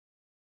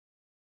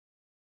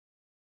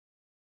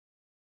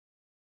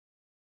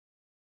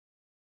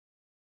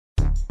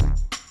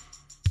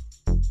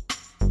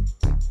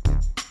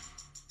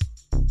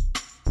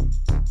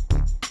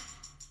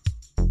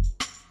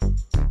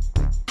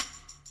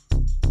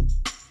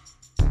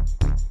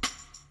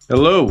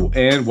Hello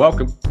and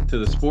welcome to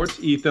the Sports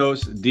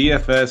Ethos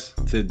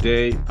DFS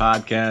Today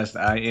podcast.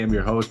 I am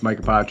your host, Mike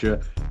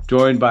Apatra,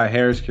 joined by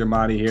Harris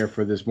Kirmani here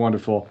for this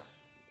wonderful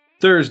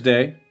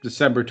Thursday,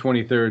 December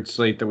 23rd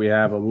slate that we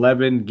have.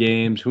 11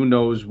 games. Who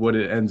knows what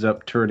it ends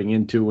up turning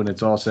into when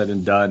it's all said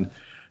and done.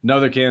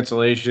 Another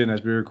cancellation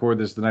as we record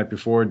this the night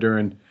before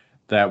during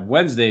that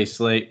Wednesday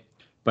slate.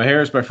 But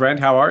Harris, my friend,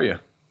 how are you?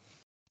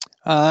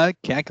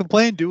 Can't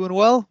complain. Doing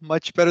well.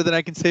 Much better than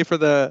I can say for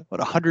the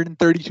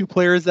 132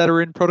 players that are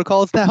in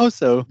protocols now.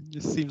 So it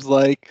just seems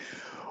like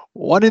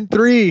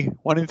 1-3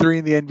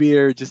 in the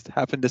NBA just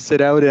happened to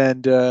sit out,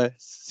 and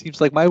seems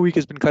like my week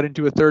has been cut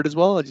into a third as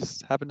well. I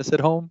just happened to sit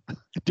home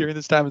during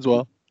this time as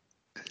well.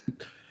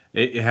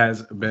 It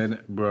has been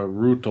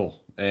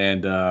brutal,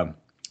 and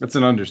that's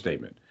an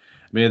understatement.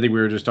 I mean, I think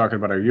we were just talking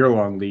about our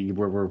year-long league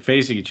where we're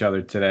facing each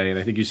other today, and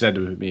I think you said to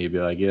me, be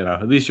like,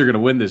 at least you're going to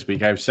win this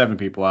week. I have 7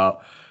 people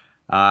out.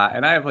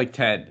 And I have like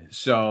 10.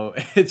 So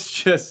it's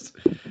just,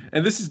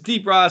 and this is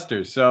deep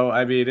rosters. So,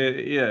 I mean,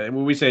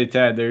 when we say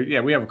 10,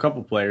 we have a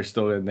couple players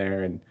still in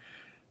there.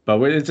 But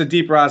it's a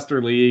deep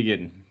roster league.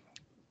 And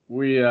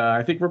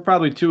I think we're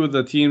probably 2 of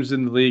the teams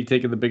in the league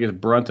taking the biggest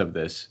brunt of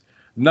this.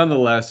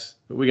 Nonetheless,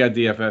 we got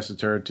DFS to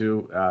turn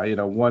to.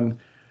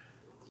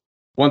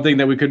 One thing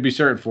that we could be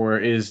certain for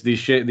is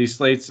these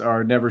slates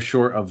are never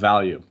short of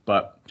value.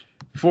 But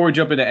before we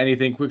jump into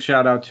anything, quick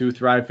shout out to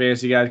Thrive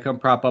Fantasy, guys. Come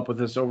prop up with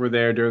us over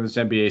there during this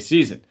NBA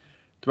season.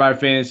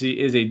 Thrive Fantasy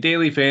is a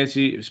daily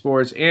fantasy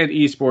sports and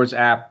esports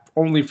app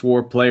only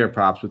for player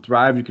props. With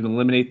Thrive, you can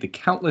eliminate the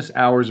countless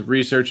hours of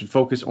research and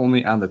focus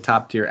only on the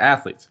top tier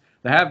athletes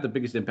that have the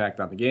biggest impact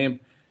on the game.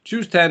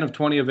 Choose 10 of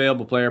 20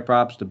 available player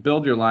props to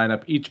build your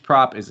lineup. Each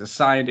prop is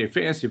assigned a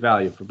fantasy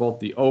value for both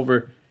the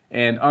over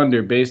and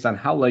under based on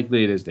how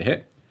likely it is to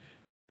hit.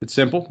 It's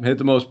simple. Hit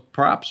the most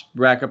props,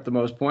 rack up the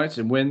most points,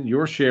 and win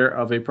your share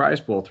of a prize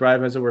pool.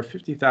 Thrive has over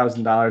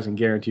 $50,000 in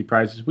guaranteed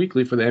prizes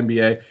weekly for the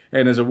NBA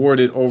and has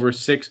awarded over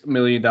 $6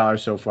 million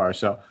so far.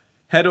 So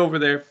head over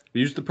there.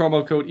 Use the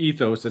promo code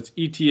ETHOS, that's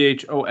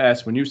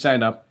ETHOS, when you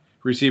sign up.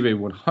 Receive a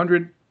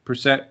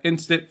 100%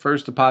 instant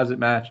first deposit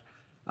match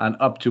on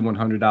up to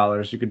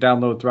 $100. You can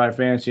download Thrive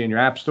Fantasy in your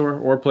App Store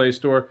or Play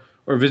Store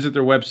or visit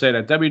their website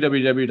at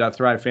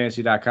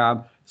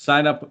www.thrivefantasy.com.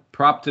 Sign up,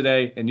 prop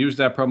today, and use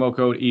that promo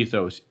code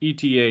ETHOS,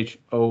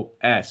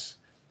 ETHOS.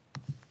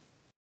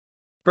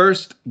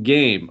 First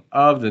game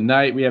of the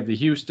night, we have the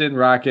Houston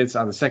Rockets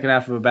on the second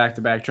half of a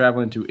back-to-back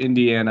traveling to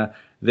Indiana.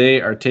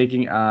 They are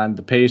taking on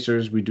the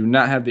Pacers. We do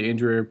not have the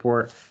injury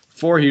report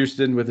for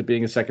Houston, with it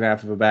being a second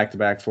half of a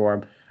back-to-back for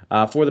them.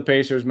 For the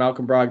Pacers,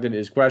 Malcolm Brogdon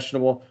is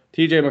questionable.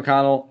 TJ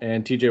McConnell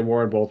and TJ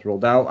Warren both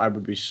ruled out. I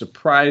would be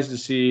surprised to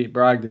see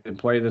Brogdon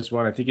play this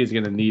one. I think he's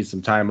going to need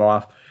some time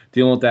off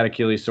dealing with that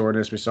Achilles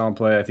soreness. We saw him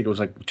play, I think it was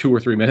like 2 or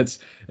 3 minutes.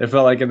 It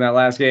felt like in that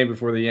last game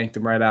before they yanked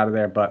him right out of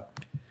there. But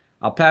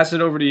I'll pass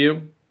it over to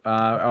you.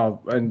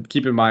 And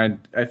keep in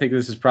mind, I think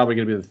this is probably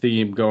going to be the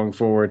theme going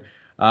forward.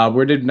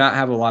 We did not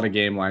have a lot of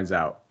game lines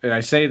out. And I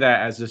say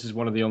that as this is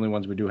one of the only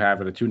ones we do have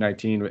at a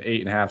 219 with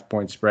 8.5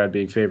 point spread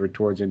being favored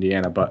towards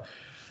Indiana. But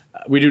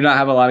we do not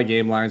have a lot of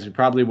game lines. We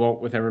probably won't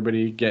with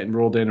everybody getting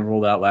rolled in and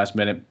rolled out last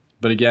minute.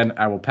 But again,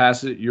 I will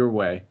pass it your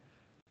way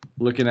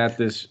looking at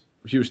this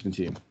Houston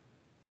team.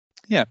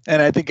 Yeah,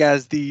 and I think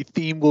as the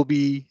theme will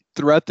be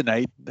throughout the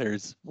night,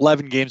 there's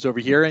 11 games over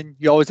here, and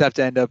you always have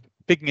to end up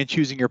picking and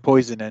choosing your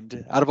poison.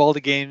 And out of all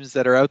the games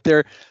that are out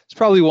there, it's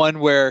probably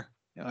one where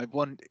I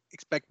wouldn't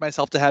expect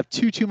myself to have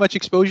too much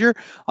exposure.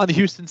 On the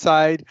Houston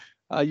side,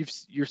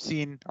 you're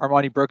seeing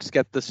Armoni Brooks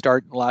get the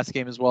start in the last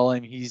game as well,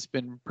 and he's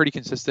been pretty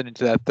consistent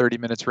into that 30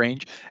 minutes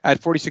range. At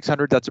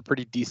 4,600, that's a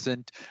pretty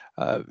decent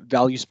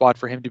value spot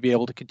for him to be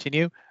able to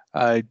continue.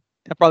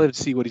 I'll probably have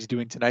to see what he's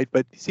doing tonight,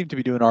 but he seemed to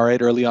be doing all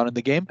right early on in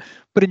the game.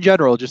 But in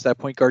general, just that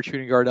point guard,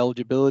 shooting guard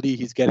eligibility,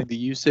 he's getting the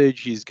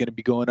usage. He's going to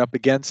be going up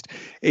against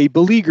a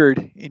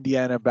beleaguered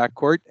Indiana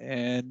backcourt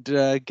and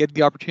getting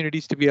the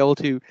opportunities to be able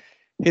to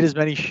hit as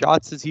many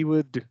shots as he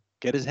would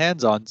get his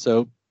hands on.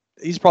 So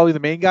he's probably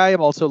the main guy.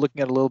 I'm also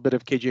looking at a little bit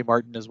of KJ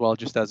Martin as well,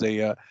 just as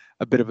a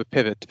bit of a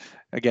pivot.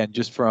 Again,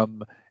 just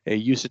from a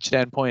usage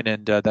standpoint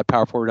and that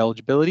power forward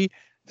eligibility.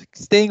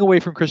 Staying away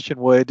from Christian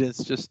Wood,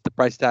 it's just the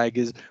price tag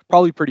is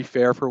probably pretty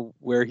fair for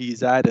where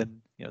he's at, and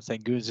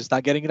Sengun's just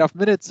not getting enough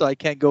minutes, so I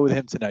can't go with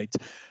him tonight.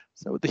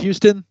 So with the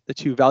Houston, the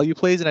 2 value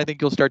plays, and I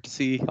think you'll start to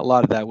see a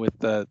lot of that with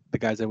the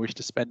guys I wish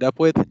to spend up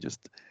with, and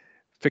just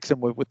fix them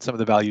with some of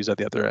the values at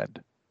the other end.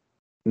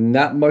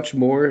 Not much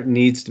more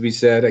needs to be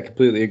said. I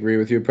completely agree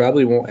with you.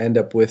 Probably won't end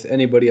up with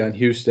anybody on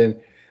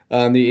Houston.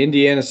 On the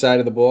Indiana side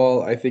of the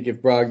ball, I think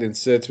if Brogdon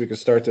sits, we can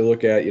start to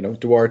look at,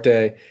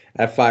 Duarte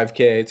at 5K.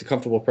 It's a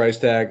comfortable price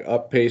tag,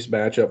 up-pace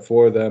matchup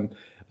for them.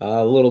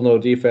 Little no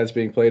defense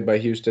being played by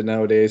Houston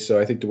nowadays, so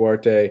I think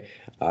Duarte.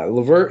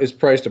 LeVert is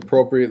priced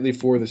appropriately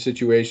for the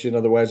situation.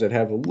 Otherwise, I'd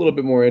have a little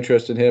bit more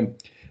interest in him.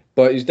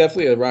 But he's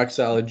definitely a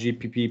rock-solid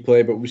GPP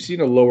play, but we've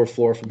seen a lower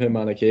floor from him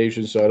on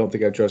occasion, so I don't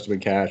think I trust him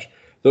in cash.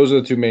 Those are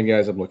the 2 main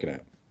guys I'm looking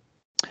at.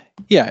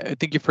 Yeah, I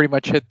think you pretty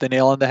much hit the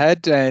nail on the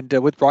head. And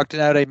with Brogdon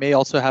out, I may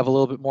also have a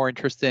little bit more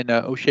interest in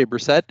O'Shea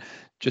Brissett,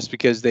 just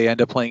because they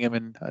end up playing him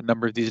in a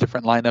number of these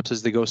different lineups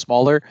as they go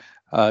smaller.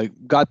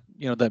 Got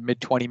the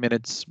mid 20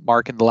 minutes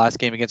mark in the last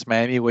game against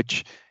Miami,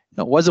 which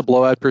was a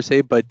blowout per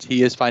se, but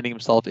he is finding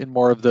himself in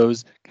more of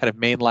those kind of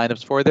main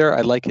lineups for there.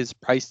 I like his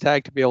price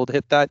tag to be able to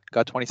hit that.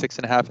 Got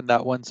 26.5 in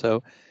that one.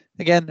 So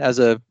again, as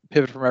a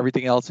pivot from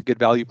everything else, a good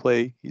value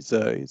play. He's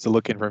a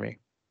look in for me.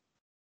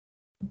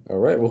 All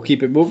right, we'll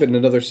keep it moving.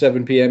 Another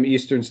 7 p.m.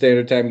 Eastern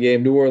Standard Time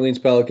game. New Orleans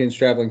Pelicans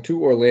traveling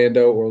to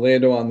Orlando.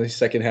 Orlando on the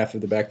second half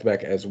of the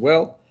back-to-back as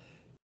well.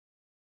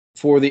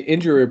 For the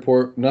injury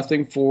report,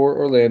 nothing for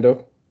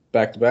Orlando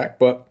back-to-back,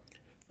 but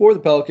for the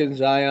Pelicans,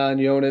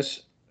 Zion,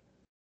 Jonas,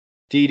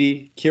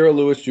 Didi, Kira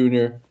Lewis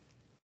Jr.,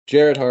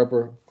 Jared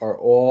Harper are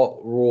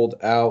all ruled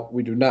out.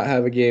 We do not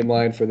have a game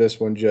line for this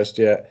one just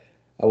yet.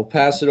 I will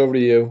pass it over to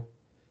you.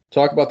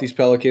 Talk about these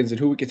Pelicans and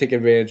who we can take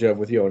advantage of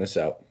with Jonas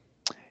out.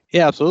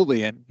 Yeah,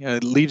 absolutely. And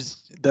it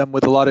leaves them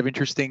with a lot of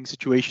interesting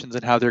situations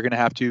and how they're going to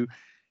have to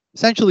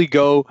essentially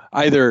go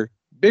either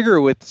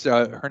bigger with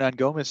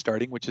Hernangomez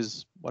starting, which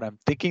is what I'm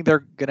thinking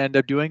they're going to end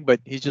up doing.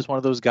 But he's just one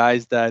of those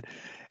guys that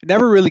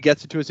never really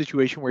gets into a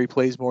situation where he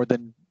plays more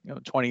than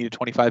 20 to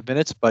 25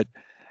 minutes. But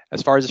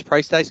as far as his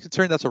price tag is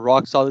concerned, that's a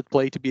rock solid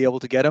play to be able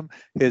to get him.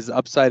 His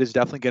upside is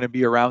definitely going to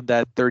be around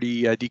that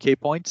 30 DK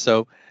points.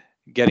 So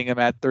getting him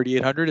at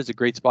 3,800 is a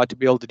great spot to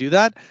be able to do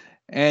that.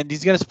 And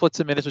he's going to split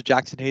some minutes with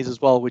Jackson Hayes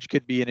as well, which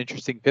could be an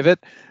interesting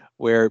pivot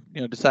where,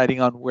 deciding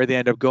on where they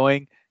end up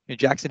going.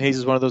 Jackson Hayes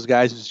is one of those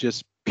guys who's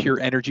just pure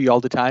energy all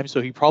the time.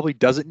 So he probably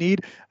doesn't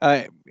need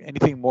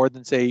anything more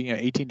than, say,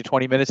 18 to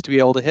 20 minutes to be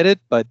able to hit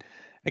it. But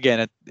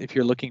again, if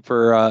you're looking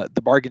for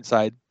the bargain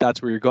side, that's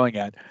where you're going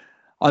at.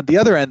 On the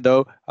other end,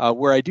 though,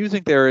 where I do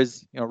think there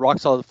is rock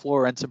solid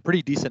floor and some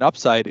pretty decent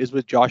upside is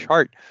with Josh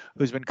Hart,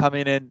 who's been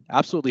coming in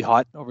absolutely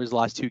hot over his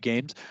last two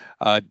games.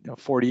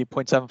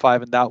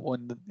 40.75 in that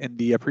one, in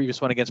the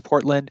previous one against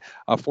Portland,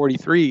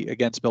 43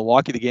 against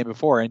Milwaukee the game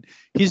before, and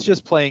he's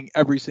just playing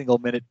every single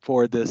minute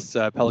for this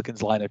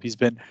Pelicans lineup. He's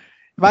been,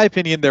 in my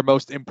opinion, their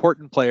most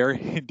important player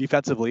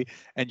defensively,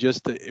 and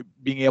just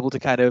being able to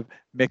kind of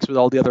mix with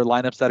all the other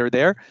lineups that are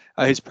there.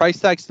 His price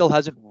tag still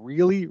hasn't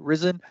really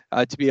risen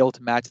to be able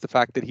to match the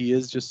fact that he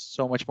is just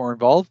so much more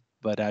involved.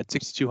 But at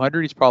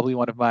 6,200, he's probably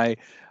one of my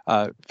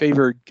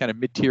favorite kind of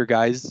mid-tier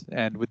guys,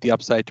 and with the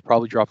upside to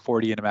probably drop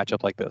 40 in a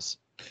matchup like this.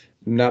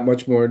 Not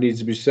much more needs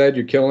to be said.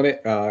 You're killing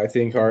it. I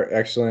think Hart,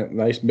 excellent,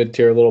 nice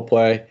mid-tier little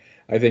play.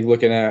 I think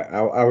looking at,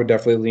 I would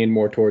definitely lean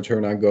more towards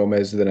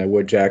Hernangomez than I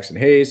would Jackson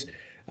Hayes.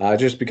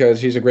 Just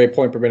because he's a great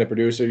point per minute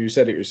producer. You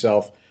said it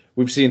yourself.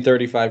 We've seen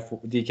 35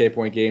 DK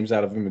point games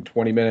out of him in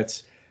 20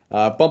 minutes.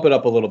 Bump it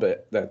up a little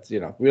bit. That's,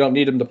 we don't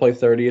need him to play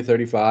 30 or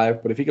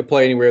 35, but if he could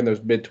play anywhere in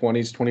those mid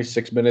 20s,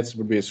 26 minutes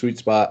would be a sweet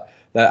spot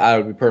that I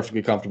would be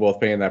perfectly comfortable with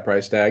paying that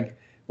price tag.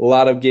 A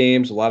lot of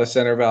games, a lot of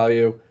center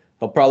value.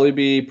 He'll probably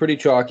be pretty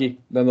chalky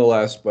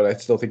nonetheless, but I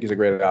still think he's a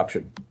great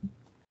option.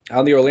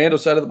 On the Orlando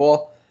side of the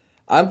ball,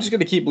 I'm just going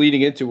to keep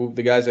leading into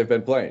the guys I've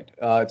been playing.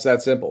 It's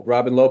that simple.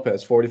 Robin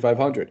Lopez,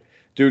 4,500.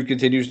 Dude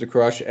continues to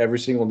crush every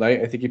single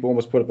night. I think he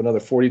almost put up another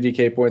 40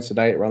 DK points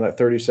tonight, around that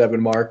 37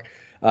 mark.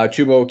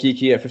 Chuma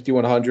Okeke at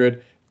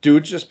 5,100.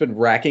 Dude's just been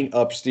racking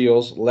up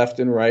steals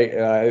left and right.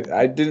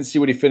 I didn't see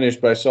what he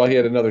finished, but I saw he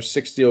had another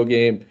 6-steal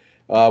game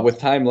with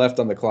time left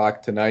on the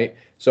clock tonight.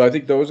 So I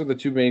think those are the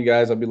two main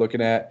guys I'll be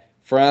looking at.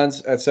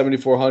 Franz at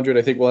 7,400,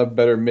 I think we'll have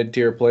better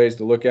mid-tier plays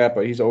to look at,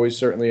 but he's always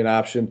certainly an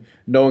option,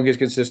 knowing his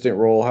consistent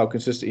role, how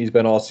consistent he's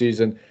been all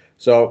season.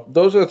 So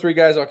those are the three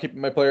guys I'll keep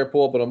in my player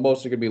pool, but I'm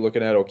mostly going to be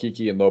looking at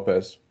Okeke and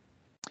Lopez.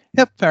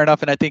 Yep, fair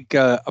enough. And I think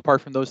apart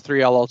from those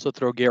three, I'll also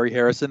throw Gary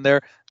Harris in there,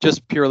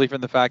 just purely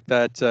from the fact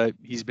that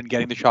he's been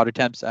getting the shot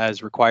attempts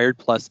as required.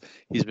 Plus,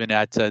 he's been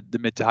at the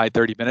mid to high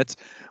 30 minutes.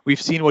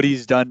 We've seen what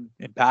he's done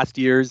in past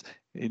years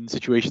in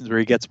situations where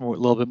he gets a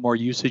little bit more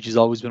usage. He's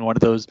always been one of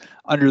those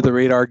under the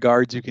radar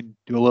guards who can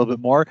do a little bit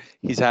more.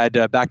 He's had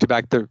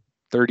back-to-back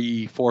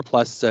 34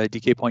 plus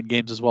DK point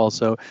games as well.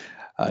 So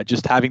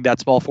just having that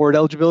small forward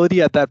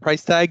eligibility at that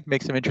price tag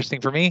makes him interesting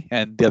for me.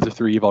 And the other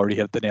three, you've already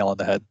hit the nail on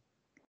the head.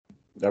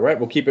 All right,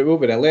 we'll keep it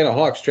moving. Atlanta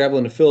Hawks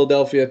traveling to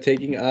Philadelphia,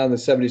 taking on the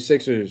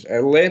 76ers.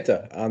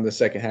 Atlanta on the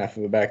second half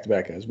of a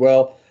back-to-back as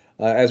well.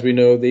 As we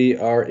know, they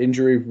are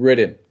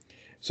injury-ridden.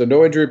 So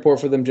no injury report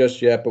for them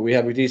just yet, but we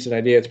have a decent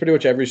idea. It's pretty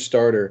much every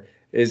starter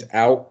is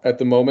out at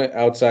the moment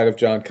outside of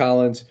John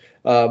Collins.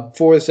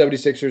 For the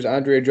 76ers,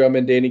 Andre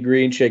Drummond, Danny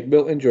Green, Shake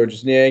Milton,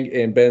 Georges Niang,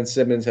 and Ben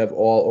Simmons have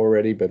all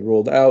already been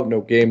ruled out. No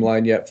game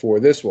line yet for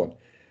this one.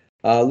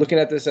 Looking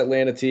at this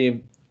Atlanta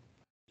team,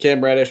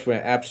 Cam Reddish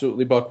went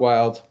absolutely buck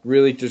wild,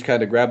 really just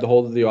kind of grabbed the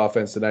hold of the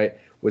offense tonight,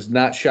 was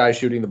not shy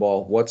shooting the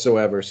ball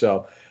whatsoever.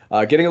 So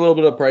getting a little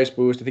bit of a price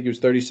boost. I think he was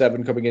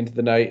 37 coming into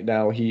the night.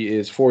 Now he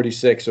is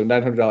 46, so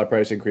 $900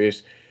 price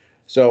increase.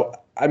 So,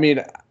 I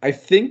mean, I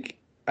think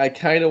I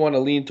kind of want to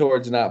lean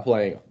towards not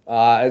playing him.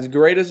 As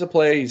great as a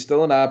play, he's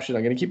still an option.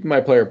 I'm going to keep him in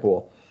my player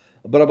pool.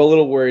 But I'm a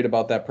little worried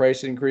about that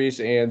price increase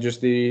and just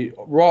the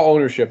raw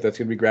ownership that's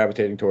going to be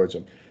gravitating towards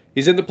him.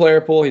 he's in the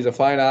player pool. He's a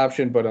fine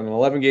option, but on an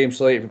 11-game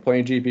slate, if you're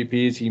playing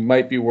GPPs, he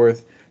might be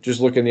worth just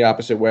looking the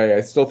opposite way.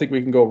 I still think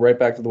we can go right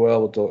back to the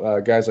well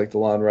with guys like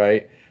DeLon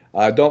Wright.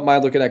 Don't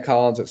mind looking at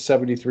Collins at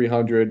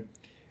 7,300.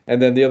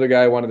 And then the other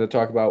guy I wanted to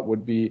talk about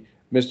would be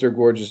Mr.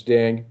 Gorgeous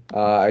Dang.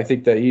 I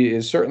think that he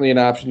is certainly an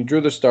option. He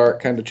drew the start,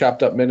 kind of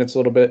chopped up minutes a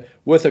little bit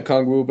with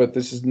Okongwu, but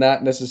this is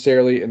not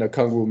necessarily an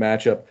Okongwu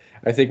matchup.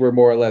 I think we're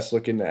more or less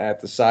looking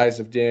at the size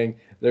of Dang.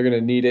 They're going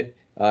to need it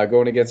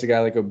going against a guy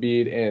like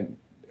Embiid, and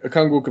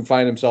Okongwu can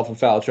find himself in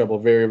foul trouble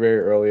very, very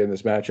early in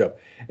this matchup.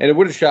 And it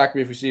would have shocked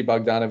me if we see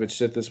Bogdanovich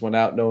sit this one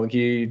out, knowing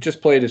he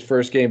just played his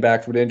first game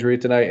back from an injury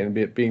tonight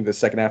and being the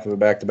second half of a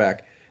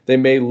back-to-back. They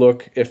may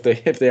look, if they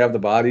have the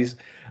bodies,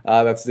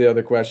 that's the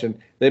other question.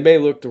 They may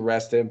look to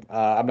rest him.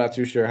 I'm not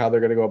too sure how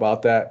they're going to go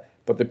about that.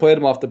 But they played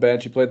him off the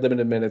bench. He played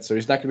limited minutes, so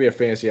he's not going to be a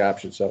fantasy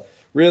option. So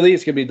really,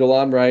 it's going to be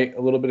DeLon Wright,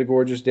 a little bit of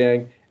Gorgeous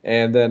Dang,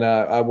 and then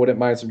I wouldn't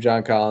mind some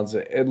John Collins.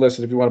 And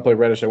listen, if you want to play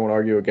Reddish, I won't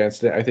argue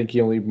against it. I think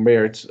he only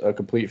merits a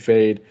complete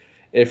fade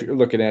if you're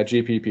looking at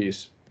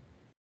GPPs.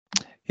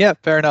 Yeah,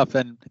 fair enough.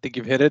 And I think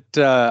you've hit it.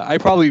 I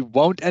probably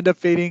won't end up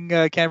fading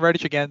Cam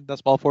Reddish again. The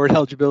small forward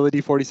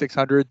eligibility,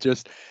 4,600.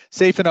 Just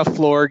safe enough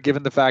floor,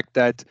 given the fact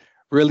that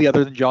really,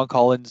 other than John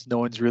Collins, no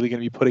one's really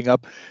going to be putting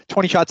up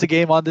 20 shots a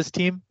game on this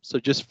team. So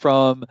just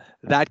from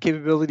that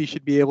capability,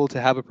 should be able to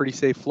have a pretty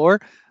safe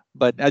floor.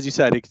 But as you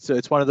said,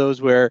 it's one of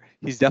those where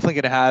he's definitely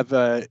going to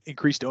have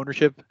increased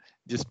ownership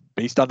just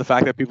based on the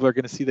fact that people are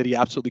going to see that he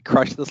absolutely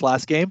crushed this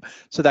last game.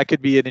 So that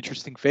could be an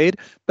interesting fade.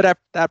 But at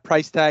that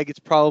price tag, it's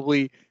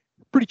probably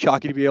pretty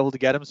chalky to be able to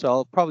get him. So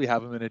I'll probably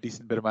have him in a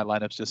decent bit of my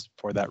lineups just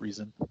for that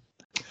reason.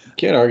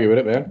 Can't argue with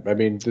it, man. I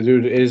mean, the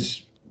dude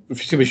is... If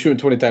he's going to be shooting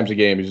 20 times a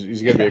game,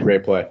 he's going to be a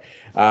great play.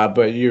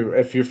 But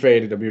if you're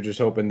faded him, you're just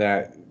hoping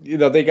that,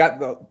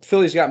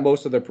 Philly's got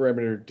most of their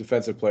perimeter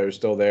defensive players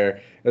still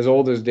there. As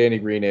old as Danny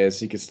Green is,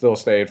 he could still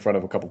stay in front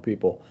of a couple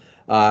people.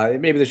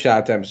 Maybe the shot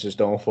attempts just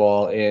don't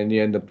fall, and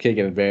you end up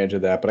taking advantage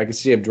of that. But I can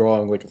see him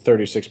drawing like a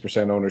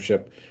 36%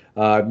 ownership,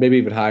 maybe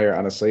even higher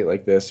on a slate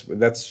like this.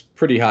 That's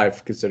pretty high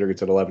considering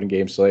it's an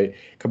 11-game slate,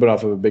 coming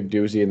off of a big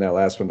doozy in that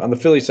last one. On the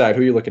Philly side,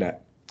 who are you looking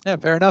at? Yeah,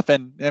 fair enough.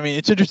 And I mean,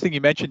 it's interesting you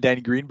mentioned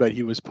Danny Green, but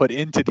he was put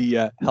into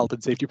the health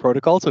and safety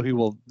protocol, so he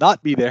will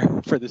not be there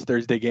for this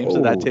Thursday game.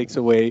 So that takes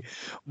away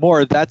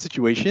more of that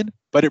situation.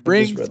 But it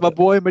brings my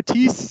boy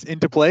Matisse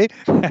into play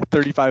at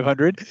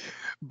 3,500.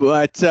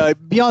 But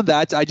beyond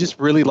that, I just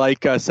really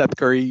like Seth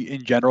Curry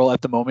in general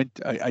at the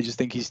moment. I just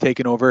think he's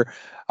taken over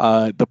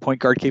the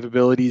point guard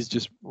capabilities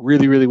just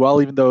really, really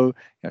well, even though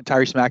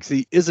Tyrese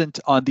Maxey isn't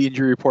on the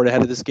injury report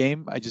ahead of this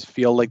game. I just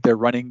feel like they're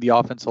running the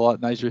offense a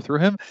lot nicer through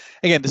him.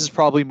 Again, this is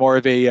probably more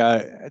of a,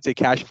 I'd say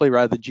cash play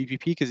rather than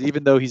GPP, because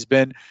even though he's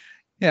been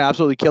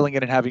absolutely killing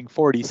it and having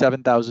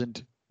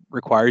 47,000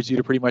 requires you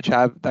to pretty much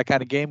have that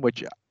kind of game,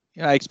 which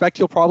I expect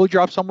he'll probably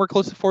drop somewhere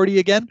close to 40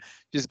 again,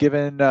 just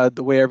given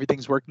the way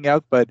everything's working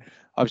out. But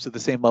obviously the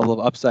same level of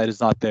upside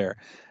is not there.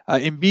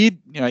 Embiid,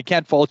 I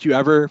can't fault you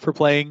ever for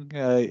playing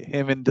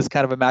him in this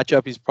kind of a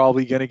matchup. He's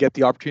probably going to get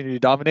the opportunity to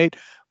dominate.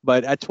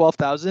 But at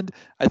 12,000,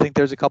 I think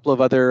there's a couple of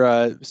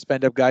other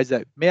spend-up guys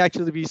that may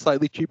actually be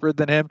slightly cheaper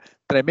than him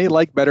that I may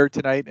like better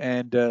tonight,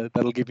 and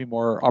that'll give me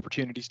more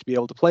opportunities to be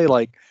able to play,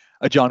 like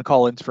a John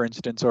Collins, for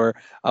instance, or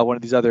one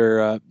of these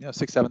other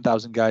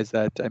 6,000-7,000 guys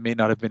that I may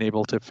not have been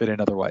able to fit in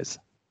otherwise.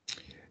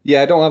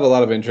 Yeah, I don't have a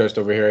lot of interest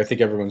over here. I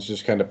think everyone's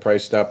just kind of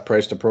priced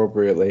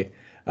appropriately.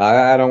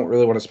 I don't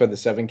really want to spend the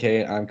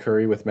 $7K on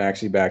Curry with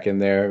Maxey back in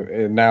there.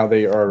 And now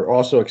they are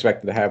also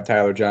expected to have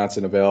Tyler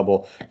Johnson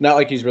available. Not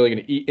like he's really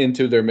going to eat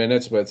into their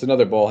minutes, but it's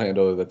another ball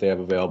handler that they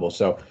have available.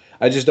 So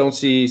I just don't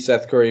see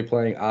Seth Curry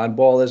playing on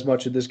ball as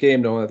much in this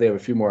game, knowing that they have a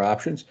few more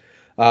options.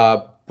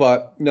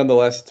 But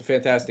nonetheless, it's a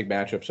fantastic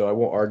matchup, so I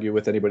won't argue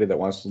with anybody that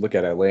wants to look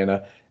at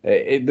Atlanta.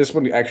 This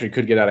one actually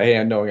could get out of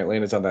hand, knowing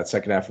Atlanta's on that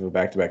second half of a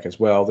back-to-back as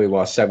well. They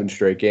lost 7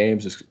 straight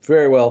games. It's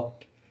very well,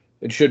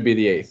 it should be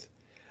the 8th.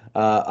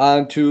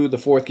 On to the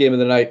 4th game of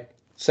the night,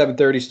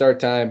 7:30 start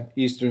time,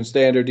 Eastern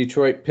Standard.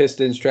 Detroit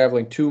Pistons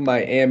traveling to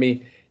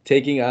Miami,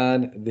 taking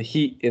on the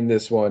Heat in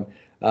this one.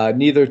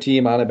 Neither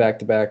team on a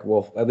back-to-back,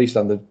 well, at least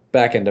on the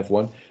back end of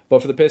one.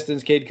 But for the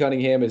Pistons, Cade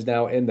Cunningham is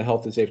now in the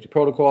health and safety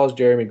protocols.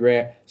 Jeremy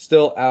Grant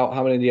still out.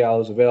 Hamidou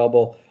Diallo is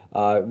available.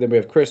 Then we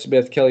have Chris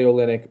Smith, Kelly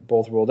Olynyk,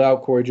 both ruled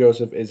out. Corey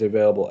Joseph is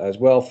available as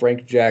well.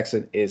 Frank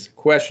Jackson is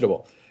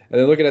questionable. And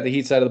then looking at the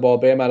Heat side of the ball,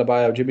 Bam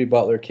Adebayo, Jimmy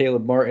Butler,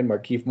 Caleb Martin,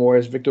 Markieff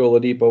Morris, Victor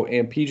Oladipo,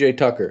 and P.J.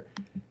 Tucker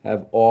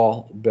have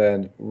all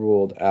been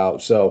ruled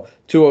out. So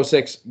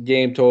 206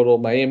 game total.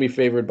 Miami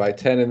favored by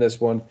 10 in this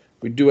one.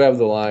 We do have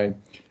the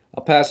line.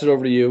 I'll pass it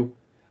over to you.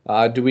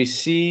 Do we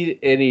see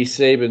any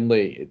Saben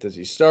Lee? Does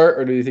he start,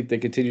 or do you think they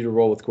continue to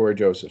roll with Corey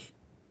Joseph?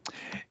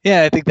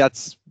 Yeah, I think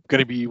that's going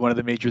to be one of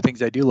the major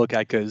things I do look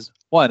at, because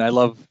one, I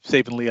love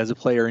Saben Lee as a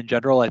player in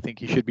general. I think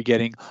he should be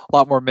getting a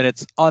lot more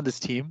minutes on this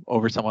team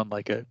over someone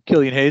like a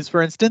Killian Hayes,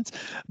 for instance.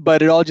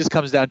 But it all just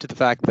comes down to the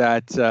fact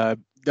that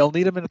they'll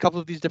need him in a couple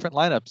of these different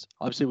lineups.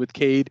 Obviously, with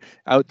Cade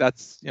out,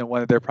 that's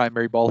one of their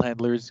primary ball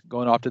handlers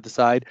going off to the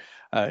side.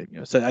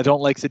 So I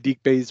don't like Sadiq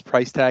Bey's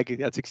price tag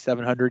at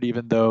 6,700,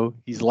 even though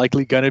he's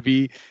likely going to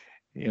be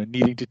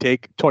needing to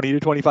take 20 to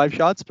 25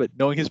 shots, but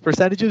knowing his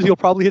percentages, he'll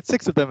probably hit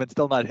 6 of them and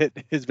still not hit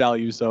his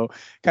value. So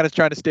kind of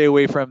trying to stay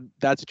away from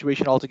that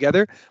situation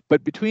altogether.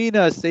 But between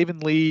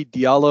Saban Lee,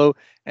 Diallo,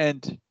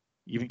 and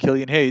even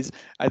Killian Hayes,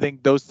 I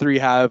think those three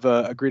have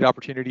a great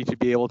opportunity to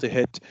be able to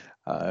hit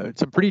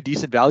some pretty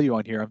decent value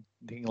on here. I'm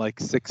thinking like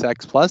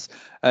 6x plus,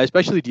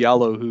 especially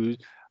Diallo, who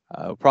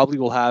probably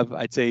will have,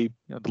 I'd say,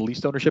 the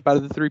least ownership out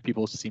of the three.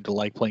 People seem to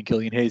like playing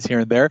Killian Hayes here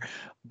and there.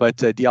 But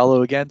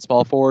Diallo, again,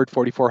 small forward,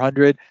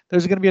 4,400.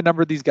 There's going to be a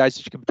number of these guys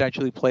that you can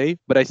potentially play,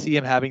 but I see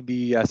him having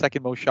the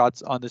second most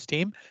shots on this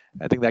team.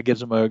 I think that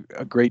gives him a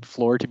great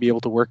floor to be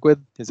able to work with.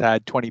 He's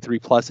had 23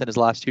 plus in his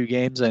last 2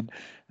 games, and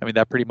I mean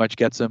that pretty much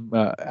gets him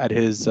at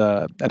his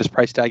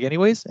price tag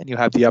anyways. And you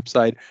have the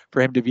upside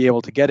for him to be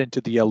able to get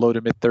into the low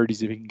to mid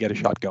 30s if he can get a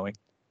shot going.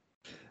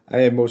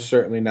 I am most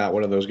certainly not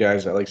one of those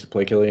guys that likes to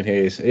play Killian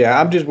Hayes.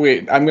 Yeah, I'm just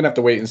waiting. I'm gonna have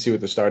to wait and see what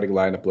the starting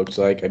lineup looks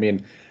like. I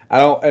mean, I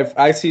don't. If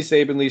I see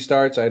Saban Lee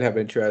starts, I'd have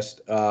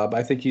interest.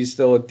 I think he's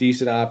still a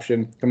decent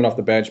option coming off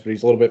the bench, but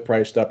he's a little bit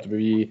priced up to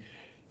be,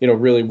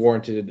 really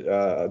warranted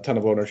a ton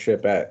of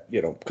ownership at,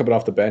 coming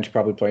off the bench,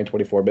 probably playing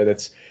 24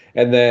 minutes.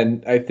 And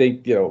then I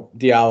think,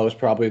 Diallo is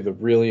probably the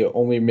really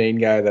only main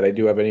guy that I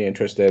do have any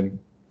interest in.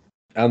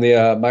 On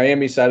the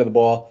Miami side of the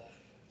ball,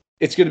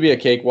 it's going to be a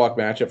cakewalk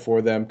matchup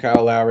for them.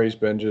 Kyle Lowry's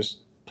been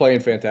just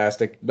playing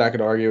fantastic. Not going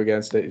to argue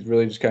against it. He's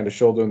really just kind of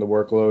shouldering the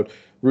workload,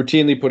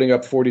 routinely putting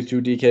up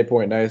 42 DK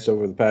point nights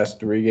over the past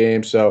 3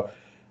 games. So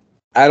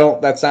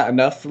that's not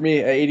enough for me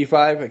at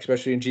 85,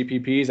 especially in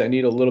GPPs. I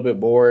need a little bit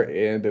more.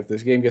 And if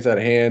this game gets out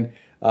of hand,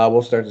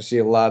 we'll start to see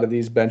a lot of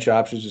these bench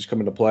options just come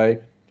into play.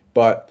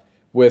 But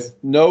with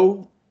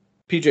no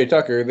PJ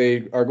Tucker,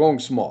 they are going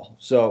small.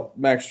 So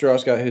Max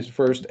Strus got his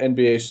first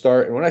NBA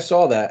start. And when I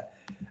saw that,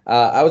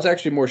 I was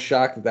actually more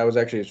shocked that was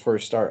actually his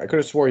first start. I could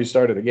have swore he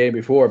started a game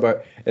before,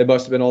 but it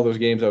must have been all those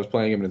games I was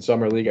playing him in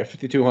Summer League. At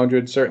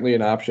 5,200, certainly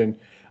an option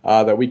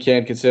that we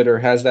can consider.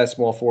 Has that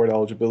small forward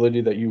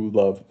eligibility that you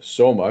love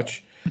so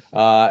much.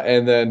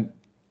 And then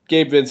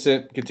Gabe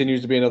Vincent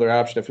continues to be another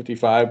option at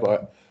 55,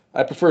 but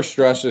I prefer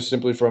Strus just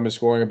simply from his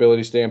scoring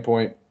ability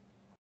standpoint.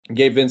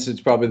 Gabe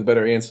Vincent's probably the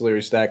better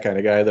ancillary stat kind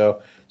of guy,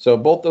 though. So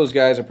both those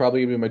guys are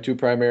probably going to be my 2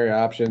 primary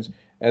options.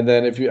 And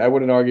then I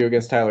wouldn't argue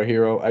against Tyler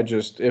Hero.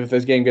 If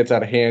this game gets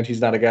out of hand,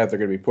 he's not a guy that they're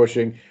going to be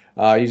pushing.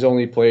 He's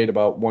only played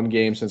about 1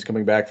 game since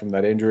coming back from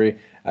that injury.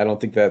 I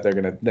don't think that they're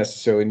going to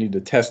necessarily need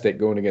to test it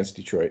going against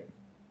Detroit.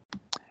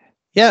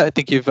 Yeah, I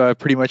think you've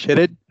pretty much hit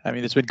it. I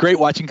mean, it's been great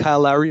watching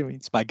Kyle Lowry. I mean,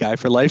 it's my guy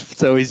for life.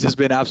 So he's just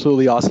been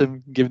absolutely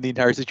awesome given the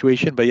entire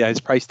situation. But yeah,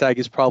 his price tag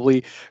is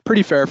probably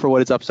pretty fair for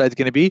what his upside is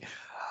going to be.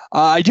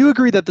 I do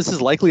agree that this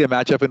is likely a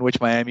matchup in which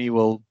Miami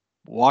will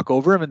walk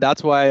over him, and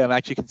that's why I'm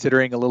actually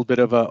considering a little bit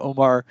of a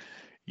Omar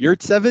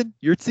Yurtseven,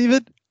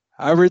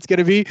 however it's going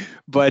to be.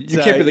 But you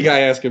can't be the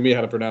guy asking me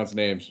how to pronounce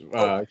names,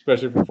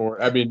 especially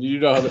before. I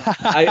mean,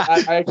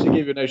 I actually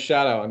gave you a nice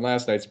shout out on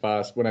last night's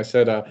post when I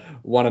said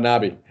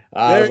Watanabe.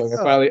 I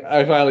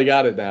finally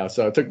got it now.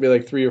 So it took me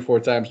like 3 or 4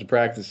 times to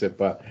practice it,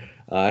 but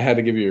I had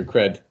to give you your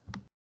cred.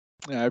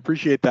 Yeah, I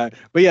appreciate that.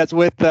 But yeah, it's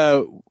with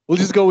we'll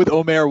just go with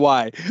Omer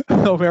Y.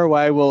 Omer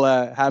Y will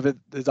have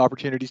his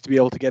opportunities to be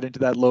able to get into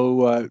that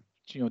low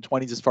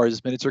 20s as far as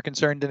his minutes are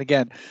concerned. And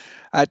again,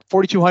 at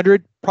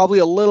 4,200, probably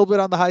a little bit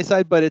on the high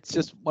side, but it's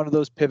just one of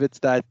those pivots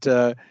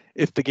that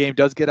if the game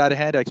does get out of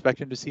hand, I expect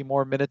him to see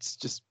more minutes,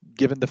 just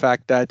given the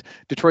fact that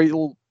Detroit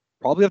will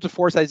probably have to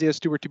force Isaiah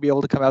Stewart to be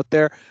able to come out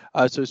there.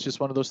 So it's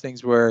just one of those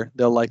things where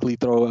they'll likely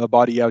throw a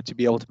body out to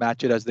be able to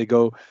match it as they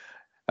go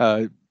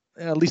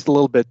at least a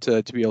little bit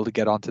to be able to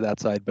get onto that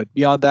side. But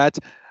beyond that,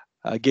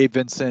 Gabe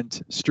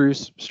Vincent,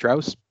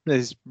 Strus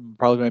is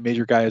probably my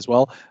major guy as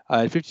well.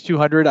 At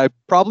 5,200, I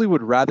probably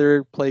would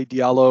rather play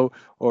Diallo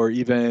or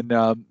even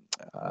Okiki.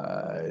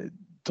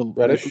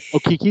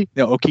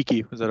 No,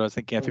 Okiki was what I was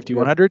thinking at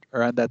 5,100,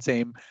 around that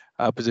same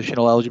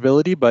positional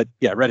eligibility. But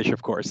yeah, Reddish,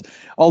 of course.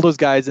 All those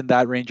guys in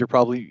that range are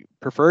probably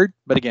preferred.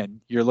 But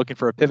again, you're looking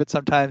for a pivot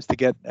sometimes to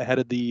get ahead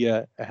of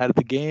the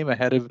game,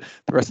 ahead of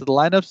the rest of the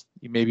lineups.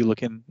 You may be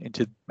looking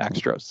into Max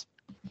Strus.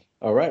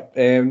 All right,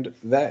 and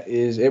that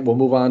is it. We'll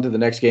move on to the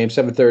next game,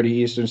 7:30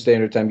 Eastern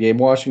Standard Time game.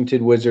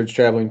 Washington Wizards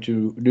traveling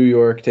to New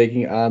York,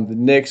 taking on the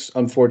Knicks.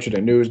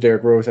 Unfortunate news: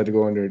 Derrick Rose had to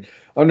go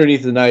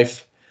underneath the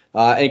knife.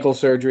 Ankle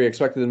surgery,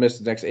 expected to miss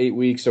the next 8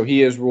 weeks, so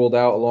he is ruled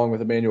out along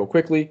with Emmanuel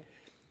Quickley,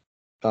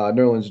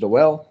 Nerlens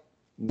Noel,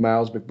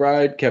 Miles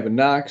McBride, Kevin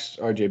Knox,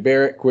 R.J.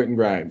 Barrett, Quentin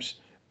Grimes.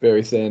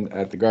 Very thin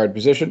at the guard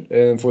position.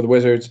 And for the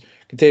Wizards,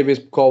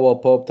 Kentavious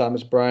Caldwell-Pope,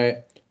 Thomas Bryant,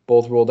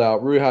 both ruled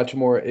out. Rui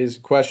Hachimura is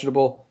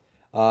questionable.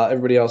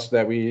 Everybody else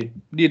that we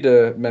need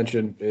to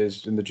mention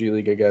is in the G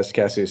League, I guess,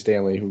 Cassius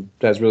Stanley, who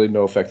has really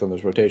no effect on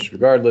this rotation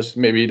regardless.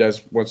 Maybe he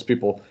does once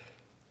people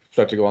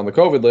start to go on the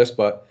COVID list,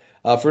 but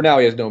for now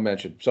he has no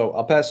mention. So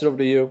I'll pass it over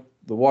to you.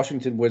 The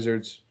Washington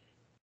Wizards,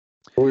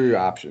 what are your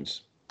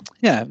options?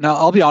 Yeah, now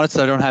I'll be honest,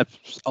 I don't have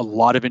a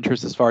lot of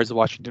interest as far as the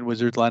Washington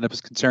Wizards lineup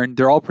is concerned.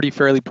 They're all pretty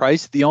fairly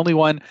priced. The only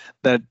one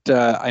that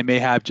I may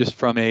have just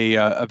from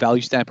a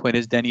value standpoint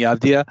is Denny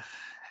Avdia.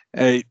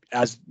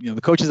 As you know,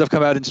 the coaches have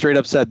come out and straight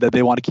up said that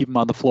they want to keep him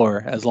on the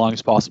floor as long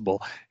as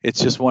possible.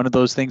 It's just one of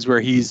those things where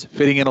he's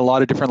fitting in a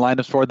lot of different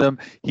lineups for them.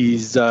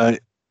 He's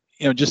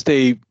just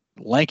a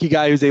lanky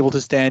guy who's able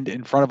to stand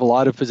in front of a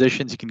lot of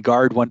positions. He can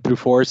guard 1 through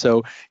 4,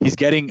 so he's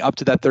getting up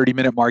to that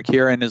 30-minute mark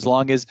here. And as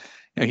long as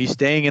he's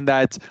staying in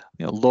that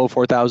low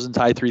 4,000s,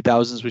 high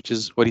 3,000s, which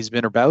is what he's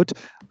been about.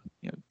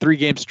 3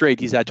 games straight,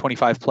 he's had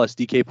 25 plus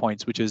DK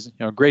points, which is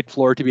a great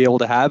floor to be able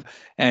to have.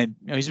 And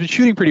he's been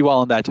shooting pretty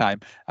well in that time.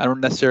 I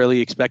don't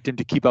necessarily expect him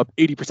to keep up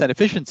 80%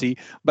 efficiency,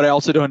 but I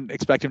also don't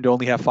expect him to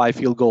only have 5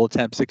 field goal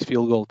attempts, 6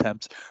 field goal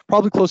attempts.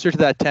 Probably closer to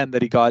that 10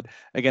 that he got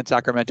against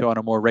Sacramento on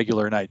a more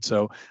regular night.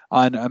 So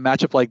on a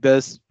matchup like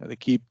this, they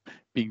keep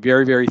being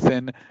very, very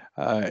thin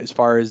as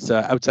far as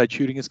outside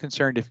shooting is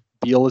concerned if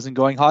Beal isn't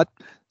going hot.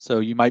 So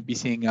you might be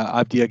seeing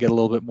Avdia get a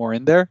little bit more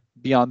in there.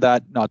 Beyond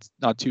that, not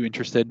too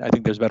interested. I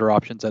think there's better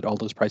options at all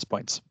those price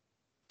points.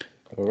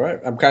 All right.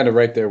 I'm kind of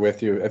right there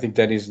with you. I think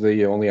Denny's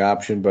the only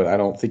option, but I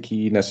don't think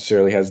he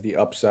necessarily has the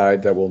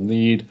upside that we'll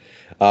need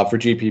for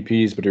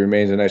GPPs, but he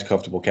remains a nice,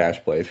 comfortable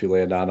cash play. If you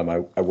land on him,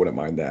 I wouldn't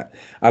mind that.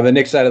 On the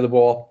Knicks side of the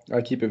ball,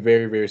 I keep it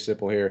very, very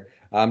simple here.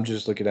 I'm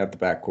just looking at the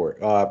backcourt.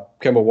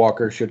 Kemba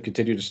Walker should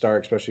continue to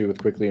start, especially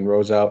with Quickley and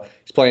Rose out.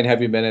 He's playing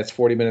heavy minutes,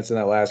 40 minutes in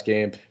that last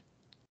game.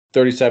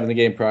 37 the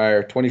game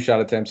prior, 20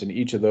 shot attempts in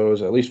each of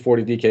those, at least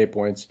 40 DK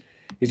points.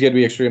 He's going to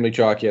be extremely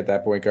chalky at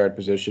that point guard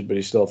position, but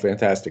he's still a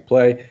fantastic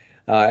play.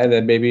 And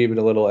then maybe even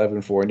a little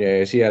Evan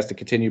Fournier as he has to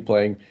continue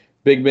playing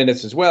big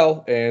minutes as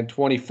well, and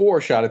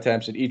 24 shot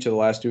attempts in each of the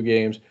last 2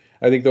 games.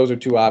 I think those are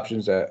 2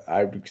 options that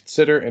I would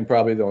consider, and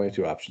probably the only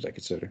 2 options I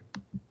consider.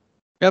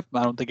 Yep,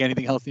 I don't think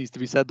anything else needs to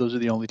be said. Those are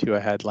the only 2 I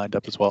had lined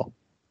up as well.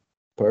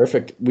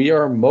 Perfect. We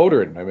are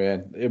motoring, my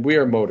man. We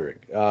are motoring.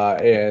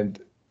 And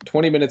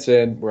 20 minutes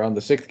in, we're on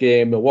the 6th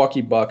game.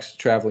 Milwaukee Bucks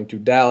traveling to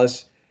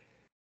Dallas,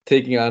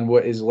 taking on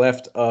what is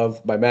left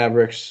of my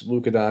Mavericks,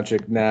 Luka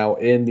Doncic, now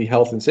in the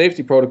health and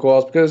safety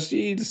protocols because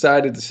he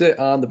decided to sit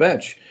on the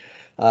bench.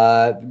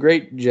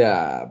 Great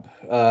job.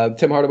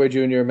 Tim Hardaway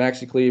Jr.,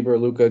 Maxi Kleber,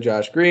 Luka,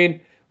 Josh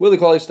Green, Willie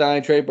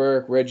Cauley-Stein, Trey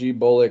Burke, Reggie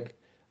Bullock,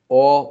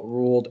 all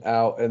ruled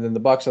out. And then the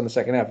Bucks on the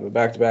second half of a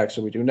back-to-back,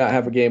 so we do not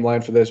have a game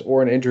line for this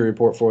or an injury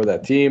report for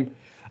that team.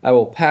 I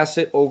will pass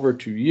it over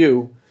to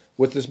you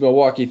with this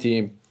Milwaukee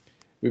team.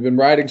 We've been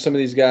riding some of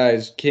these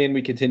guys. Can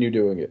we continue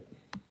doing it?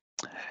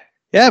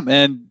 Yeah,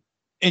 and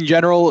in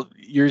general,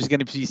 you're just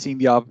going to be seeing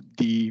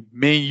the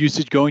main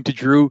usage going to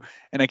Drew,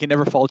 and I can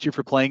never fault you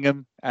for playing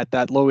him at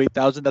that low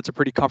 8,000. That's a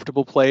pretty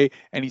comfortable play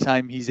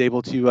anytime he's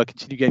able to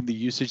continue getting the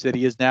usage that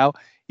he is now.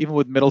 Even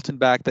with Middleton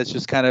back, that's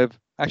just kind of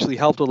actually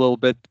helped a little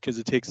bit because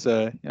it takes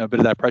a bit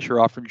of that pressure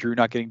off from Drew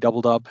not getting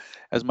doubled up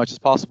as much as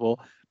possible.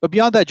 But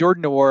beyond that,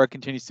 Jordan Nwora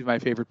continues to be my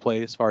favorite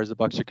play as far as the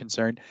Bucks are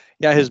concerned.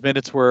 Yeah, his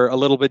minutes were a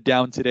little bit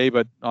down today,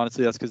 but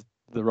honestly, that's because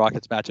the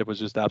Rockets matchup was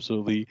just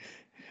absolutely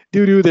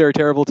doo-doo. They're a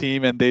terrible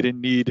team, and they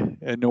didn't need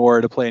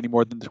Nwora to play any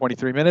more than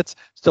 23 minutes.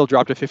 Still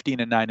dropped to 15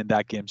 and 9 in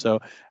that game. So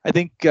I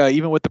think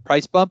even with the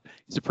price bump,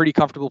 it's a pretty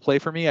comfortable play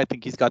for me. I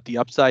think he's got the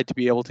upside to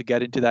be able to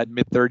get into that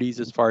mid-30s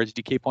as far as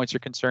DK points are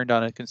concerned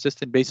on a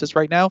consistent basis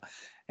right now.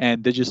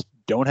 And they just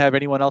don't have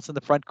anyone else in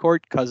the front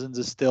court. Cousins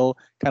is still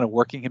kind of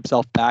working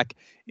himself back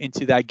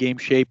into that game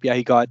shape. Yeah,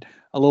 he got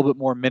a little bit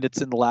more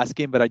minutes in the last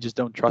game, but I just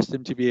don't trust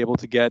him to be able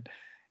to get,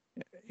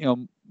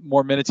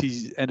 more minutes.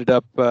 He's ended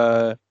up,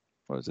 what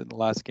was it in the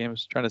last game? I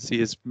was trying to see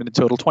his minute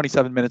total,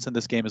 27 minutes in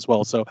this game as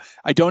well. So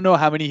I don't know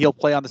how many he'll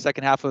play on the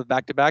second half of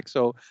back-to-back.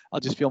 So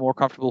I'll just feel more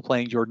comfortable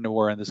playing Jordan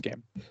Nwora in this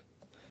game.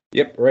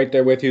 Yep, right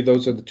there with you.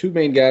 Those are the 2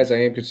 main guys I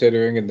am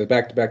considering, and the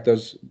back-to-back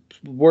does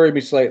worry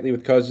me slightly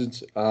with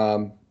Cousins.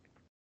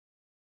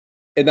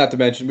 And not to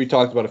mention, we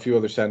talked about a few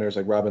other centers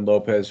like Robin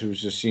Lopez, who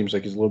just seems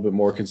like he's a little bit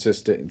more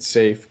consistent and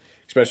safe,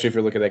 especially if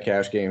you're looking at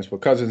cash games. But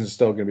Cousins is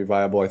still going to be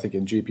viable, I think,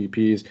 in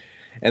GPPs.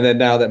 And then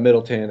now that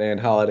Middleton and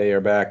Holiday are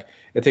back,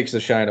 it takes the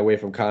shine away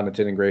from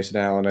Connaughton and Grayson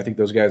Allen. I think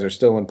those guys are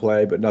still in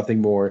play, but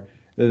nothing more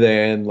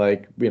than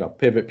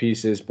pivot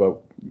pieces.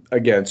 But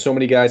again, so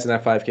many guys in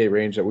that 5K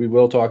range that we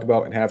will talk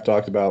about and have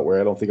talked about where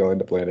I don't think I'll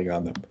end up landing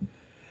on them.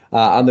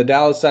 On the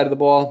Dallas side of the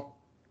ball,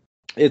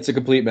 it's a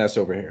complete mess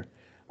over here.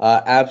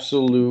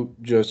 Absolute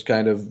just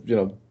kind of,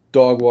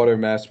 dog water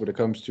mess when it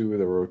comes to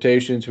the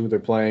rotations, who they're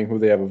playing, who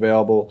they have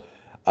available.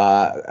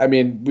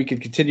 We could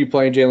continue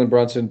playing Jalen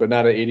Brunson, but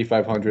not at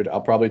 8,500.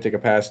 I'll probably take a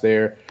pass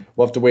there.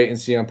 We'll have to wait and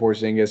see on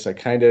Porzingis. I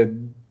kind of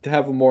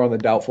have him more on the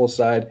doubtful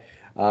side,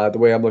 the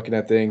way I'm looking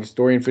at things.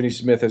 Dorian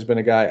Finney-Smith has been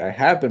a guy I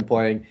have been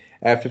playing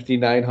at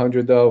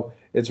 5,900, though.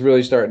 It's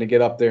really starting to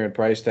get up there in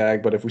price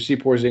tag. But if we see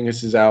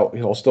Porzingis is out,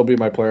 he'll still be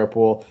my player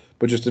pool.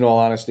 But just in all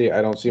honesty,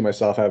 I don't see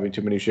myself having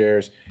too many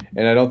shares.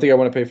 And I don't think I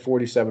want to pay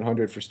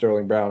 4,700 for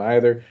Sterling Brown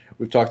either.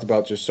 We've talked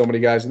about just so many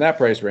guys in that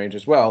price range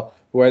as well,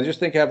 who I just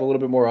think have a little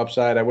bit more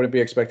upside. I wouldn't be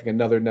expecting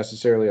another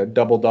necessarily a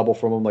double-double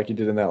from him like he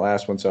did in that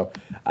last one. So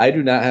I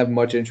do not have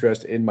much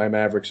interest in my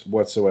Mavericks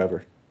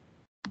whatsoever.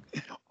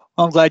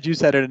 I'm glad you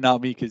said it and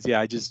not me because, yeah,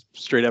 I just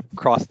straight up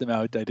crossed them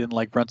out. I didn't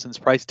like Brunson's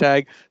price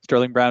tag.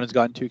 Sterling Brown has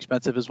gotten too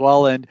expensive as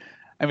well. And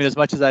I mean, as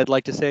much as I'd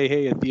like to say,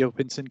 hey, Theo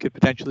Pinson could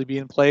potentially be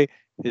in play,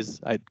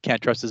 I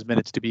can't trust his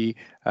minutes to be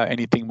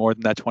anything more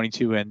than that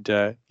 22. And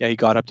yeah, he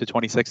got up to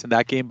 26 in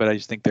that game, but I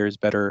just think there's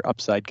better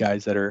upside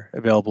guys that are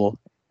available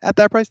at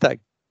that price tag.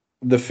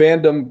 The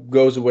fandom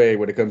goes away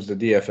when it comes to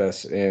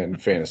DFS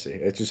and fantasy.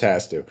 It just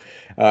has to.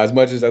 As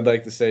much as I'd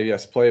like to say,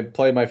 yes,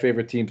 play my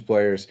favorite team's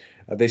players,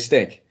 they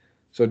stink.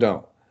 So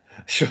don't.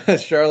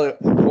 Charlotte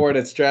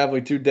Hornets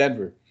traveling to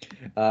Denver,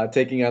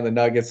 taking on the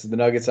Nuggets. The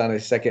Nuggets on a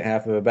second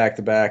half of a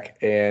back-to-back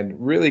and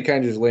really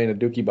kind of just laying a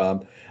dookie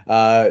bomb.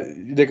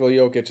 Nikola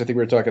Jokic, I think we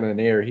were talking in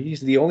the air.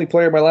 He's the only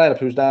player in my lineup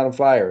who's not on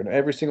fire. And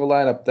every single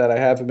lineup that I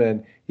have him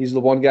in, he's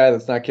the one guy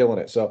that's not killing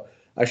it. So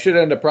I should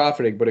end up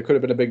profiting, but it could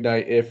have been a big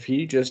night if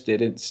he just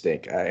didn't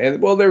stink.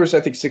 There was,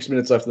 I think, 6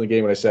 minutes left in the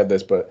game when I said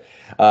this, but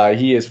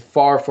he is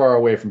far, far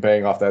away from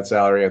paying off that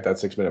salary at that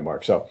 6-minute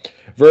mark. So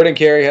Vernon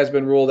Carey has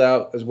been ruled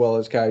out, as well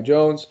as Kai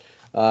Jones.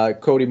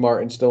 Cody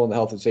Martin still in the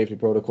health and safety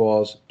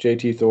protocols.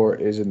 JT Thor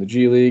is in the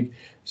G League.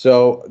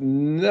 So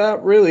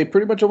not really,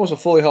 pretty much almost a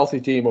fully healthy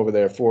team over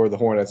there for the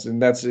Hornets,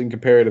 and that's in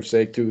comparative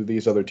sake to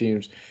these other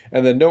teams.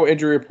 And then no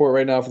injury report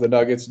right now for the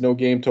Nuggets, no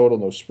game total,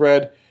 no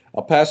spread.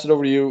 I'll pass it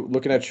over to you.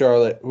 Looking at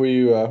Charlotte, who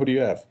do you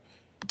have?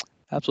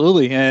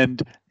 Absolutely,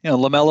 and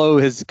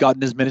LaMelo has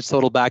gotten his minutes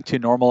total back to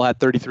normal at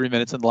 33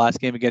 minutes in the last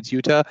game against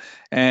Utah,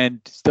 and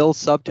still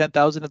sub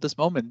 10,000 at this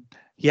moment.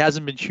 He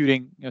hasn't been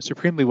shooting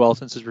supremely well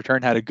since his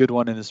return. Had a good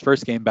one in his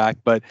first game back,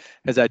 but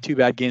has had 2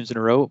 bad games in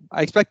a row.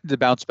 I expect him to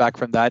bounce back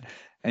from that,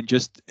 and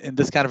just in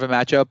this kind of a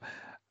matchup.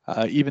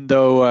 Even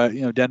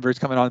though Denver's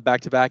coming on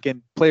back-to-back,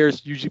 and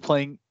players usually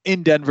playing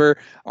in Denver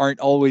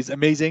aren't always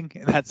amazing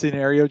in that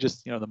scenario.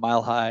 Just the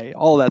mile high,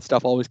 all that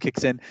stuff always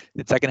kicks in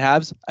second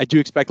halves. I do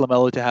expect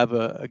LaMelo to have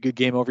a good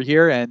game over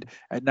here, and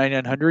at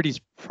 9,900, he's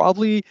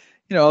probably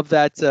of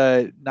that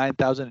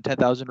 9,000 to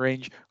 10,000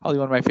 range, probably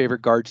one of my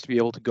favorite guards to be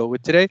able to go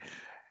with today.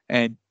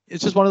 And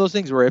it's just one of those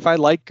things where if I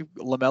like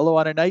LaMelo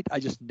on a night, I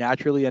just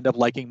naturally end up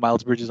liking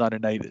Miles Bridges on a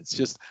night. It's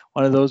just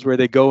one of those where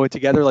they go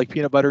together like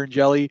peanut butter and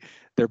jelly.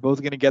 They're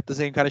both going to get the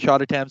same kind of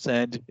shot attempts.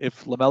 And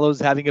if LaMelo's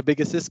having a big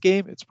assist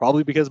game, it's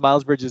probably because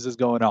Miles Bridges is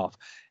going off.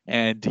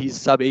 And he's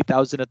sub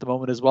 8,000 at the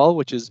moment as well,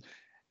 which is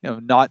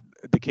not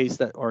the case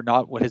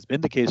not what has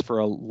been the case for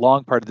a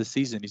long part of the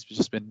season. He's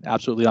just been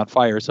absolutely on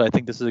fire. So I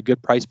think this is a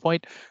good price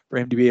point for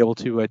him to be able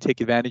to take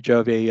advantage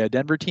of a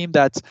Denver team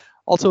that's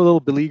also a little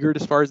beleaguered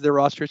as far as their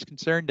roster is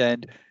concerned,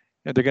 and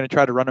they're going to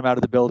try to run him out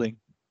of the building.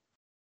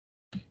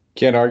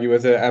 Can't argue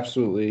with it.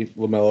 Absolutely,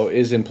 LaMelo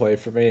is in play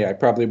for me. I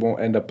probably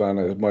won't end up on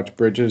as much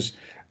Bridges.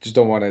 Just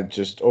don't want to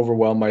just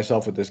overwhelm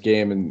myself with this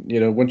game.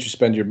 And once you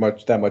spend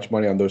that much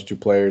money on those 2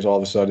 players, all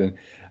of a sudden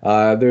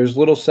there's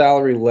little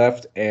salary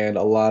left and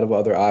a lot of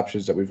other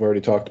options that we've already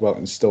talked about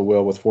and still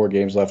will with 4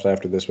 games left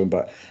after this one.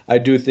 But I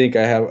do think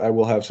I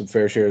will have some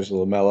fair shares of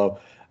LaMelo.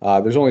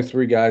 There's only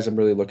 3 guys I'm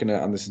really looking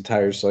at on this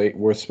entire slate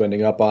worth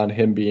spending up on,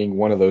 him being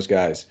one of those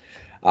guys.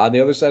 On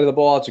the other side of the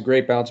ball, it's a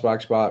great bounce back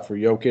spot for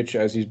Jokic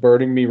as he's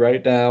burning me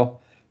right now.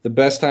 The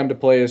best time to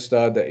play a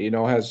stud that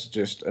has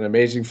just an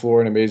amazing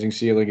floor and amazing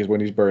ceiling is when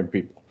he's burned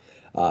people.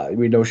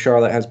 We know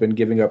Charlotte has been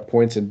giving up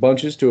points in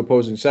bunches to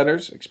opposing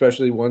centers,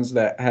 especially ones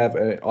that have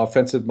an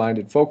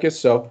offensive-minded focus.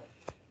 So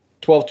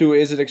 12-2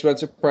 is an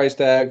expensive price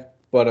tag,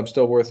 but I'm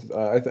still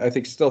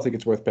still think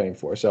it's worth paying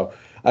for. So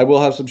I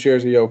will have some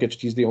shares of Jokic.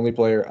 He's the only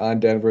player on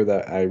Denver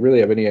that I really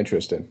have any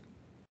interest in.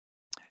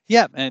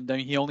 Yeah, and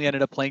he only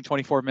ended up playing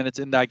 24 minutes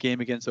in that game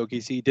against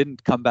OKC. He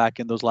didn't come back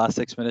in those last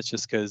 6 minutes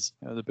just because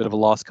it was a bit of a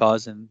lost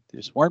cause and they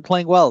just weren't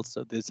playing well.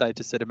 So they decided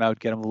to sit him out,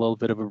 get him a little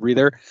bit of a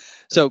breather.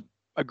 So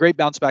a great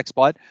bounce back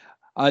spot.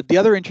 The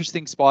other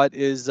interesting spot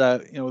is,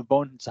 with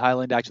Bones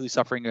Hyland actually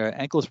suffering an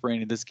ankle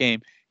sprain in this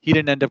game. He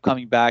didn't end up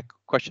coming back,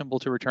 questionable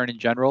to return in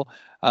general.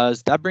 So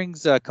that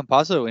brings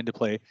Campazzo into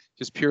play,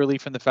 just purely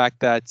from the fact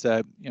that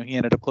he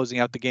ended up closing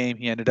out the game.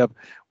 He ended up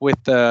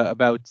with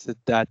about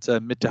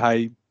that mid to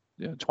high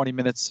 20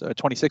 minutes,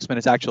 26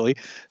 minutes actually.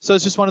 So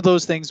it's just one of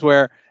those things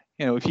where,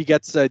 if he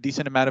gets a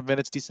decent amount of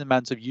minutes, decent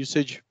amounts of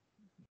usage,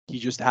 he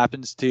just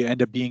happens to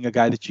end up being a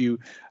guy that you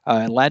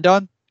land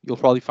on. You'll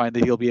probably find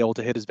that he'll be able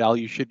to hit his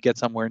value, should get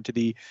somewhere into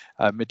the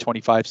mid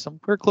 25,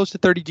 somewhere close to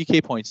 30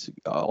 DK points,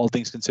 all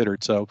things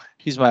considered. So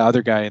he's my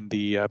other guy in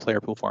the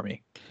player pool for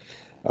me.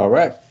 All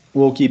right.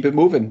 We'll keep it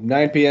moving.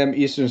 9 p.m.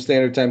 Eastern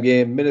Standard Time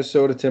game.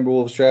 Minnesota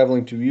Timberwolves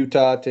traveling to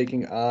Utah,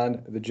 taking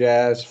on the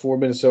Jazz. For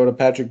Minnesota,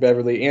 Patrick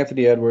Beverley,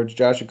 Anthony Edwards,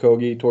 Josh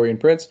Okogie, Taurean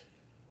Prince,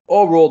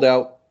 all rolled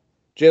out.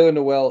 Jalen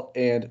Noel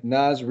and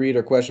Naz Reid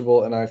are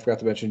questionable, and I forgot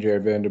to mention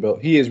Jared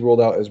Vanderbilt. He is ruled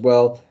out as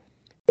well.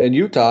 And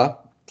Utah,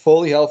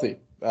 fully healthy.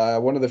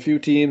 One of the few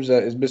teams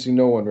that is missing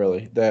no one,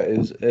 really, that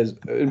is as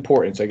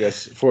importance, I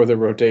guess, for the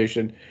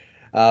rotation.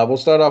 We'll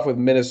start off with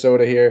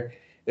Minnesota here.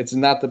 It's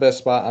not the best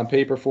spot on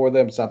paper for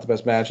them. It's not the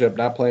best matchup.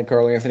 Not playing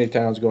Karl Anthony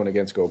Towns going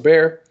against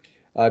Gobert.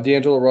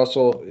 D'Angelo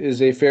Russell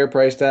is a fair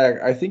price tag.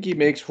 I think he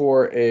makes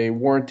for a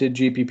warranted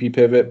GPP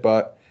pivot,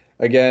 but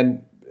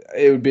again,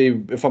 it would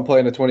be, if I'm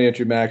playing a 20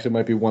 entry max, it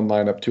might be one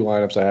lineup, two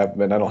lineups I have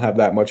him in. I don't have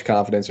that much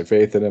confidence or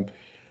faith in him.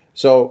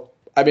 So,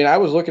 I mean, I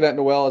was looking at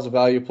Noel as a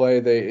value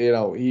play.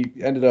 He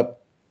ended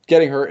up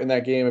getting hurt in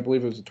that game. I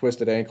believe it was a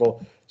twisted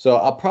ankle. So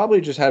I'll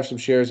probably just have some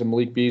shares of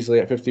Malik Beasley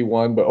at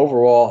 51. But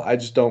overall, I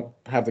just don't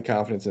have the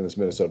confidence in this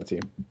Minnesota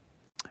team.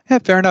 Yeah,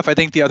 fair enough. I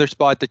think the other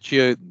spot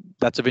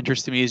that's of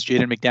interest to me is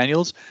Jaden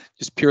McDaniels,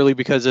 just purely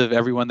because of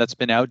everyone that's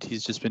been out.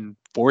 He's just been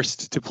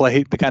forced to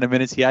play the kind of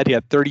minutes he had. He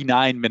had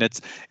 39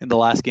 minutes in the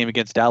last game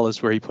against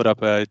Dallas, where he put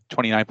up a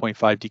 29.5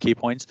 DK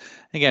points.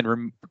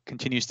 Again,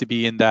 continues to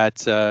be in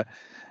that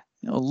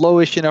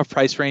lowish enough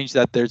price range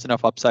that there's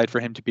enough upside for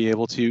him to be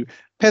able to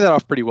pay that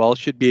off pretty well.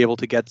 Should be able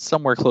to get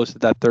somewhere close to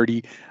that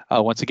 30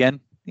 once again.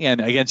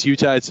 And against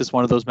Utah, it's just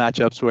one of those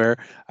matchups where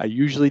I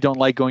usually don't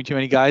like going too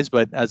many guys,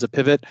 but as a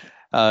pivot,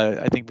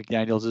 I think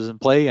McDaniels is in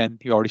play, and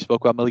you already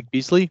spoke about Malik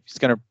Beasley. He's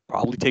going to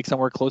probably take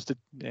somewhere close to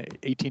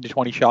 18 to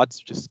 20 shots,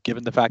 just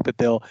given the fact that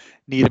they'll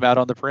need him out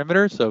on the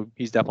perimeter. So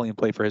he's definitely in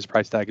play for his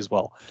price tag as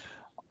well.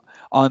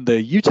 On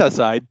the Utah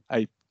side,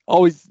 I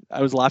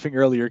was laughing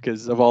earlier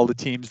because of all the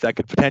teams that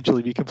could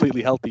potentially be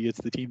completely healthy.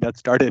 It's the team that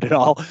started it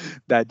all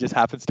that just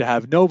happens to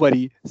have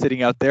nobody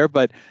sitting out there.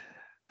 But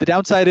the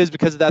downside is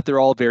because of that, they're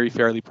all very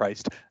fairly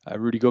priced.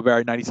 Rudy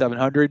Gobert at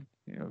 9,700,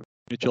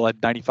 Mitchell at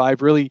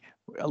 95, really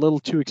a little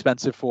too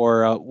expensive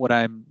for what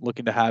I'm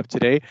looking to have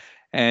today.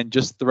 And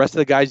just the rest of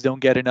the guys don't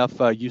get enough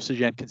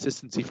usage and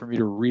consistency for me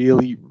to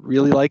really,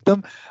 really like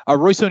them.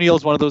 Royce O'Neal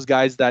is one of those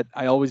guys that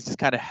I always just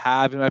kind of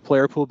have in my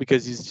player pool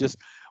because he's just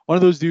one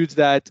of those dudes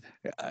that,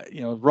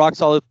 rock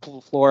solid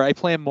floor. I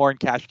play him more in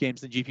cash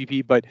games than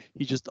GPP, but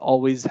he just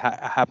always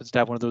happens to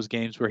have one of those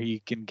games where he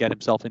can get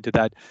himself into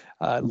that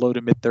low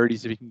to mid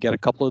 30s if he can get a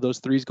couple of those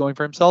threes going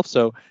for himself.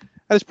 So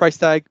at his price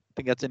tag, I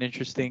think that's an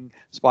interesting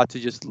spot to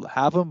just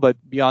have him. But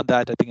beyond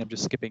that, I think I'm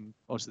just skipping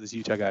most of these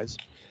Utah guys.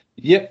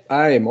 Yep,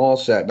 I am all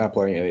set, not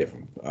playing any of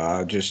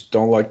them. Just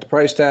don't like the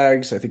price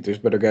tags. I think there's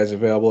better guys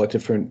available at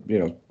different,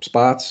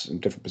 spots and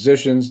different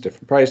positions,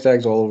 different price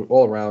tags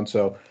all around.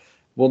 So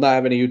we'll not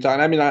have any Utah.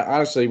 And I mean,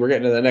 honestly, we're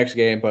getting to the next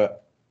game,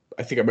 but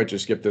I think I might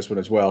just skip this one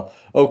as well.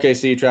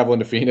 OKC traveling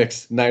to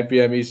Phoenix, 9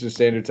 p.m. Eastern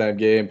Standard Time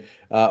game.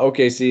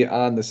 OKC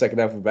on the second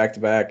half of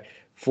back-to-back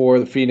for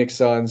the Phoenix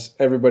Suns.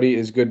 Everybody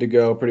is good to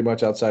go pretty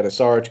much outside of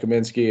Sarge,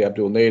 Kaminsky,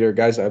 Abdul Nader,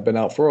 guys that have been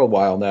out for a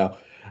while now.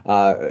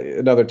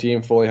 Another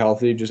team fully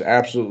healthy, just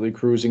absolutely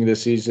cruising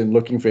this season,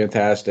 looking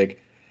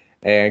fantastic.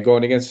 And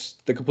going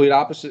against the complete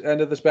opposite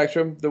end of the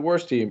spectrum, the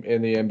worst team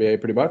in the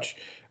NBA pretty much,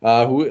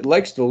 who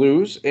likes to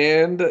lose.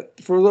 And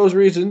for those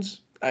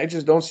reasons, I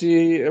just don't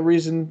see a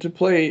reason to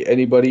play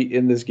anybody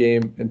in this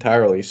game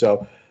entirely.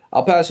 So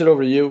I'll pass it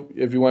over to you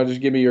if you want to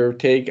just give me your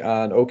take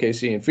on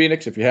OKC and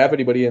Phoenix, if you have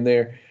anybody in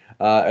there.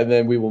 And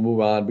then we will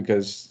move on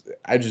because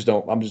I'm just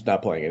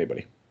not playing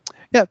anybody.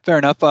 Yeah, fair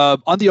enough.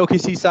 On the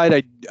OKC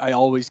side, I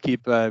always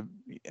keep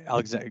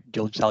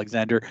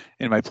Gilgeous-Alexander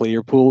in my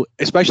player pool,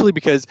 especially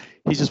because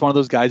he's just one of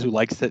those guys who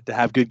likes to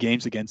have good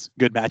games against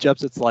good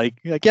matchups. It's like,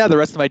 yeah, the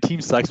rest of my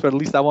team sucks, but at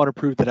least I want to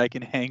prove that I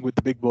can hang with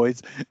the big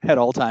boys at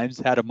all times.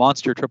 Had a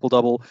monster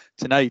triple-double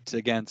tonight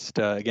against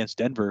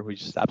Denver. We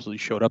just absolutely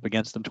showed up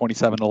against them,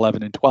 27,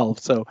 11, and 12.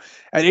 So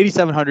at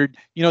 8,700,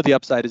 the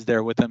upside is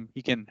there with him.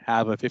 He can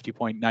have a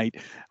 50-point night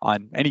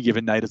on any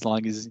given night as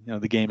long as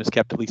the game is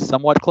kept at least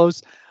somewhat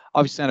close.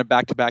 Obviously, on a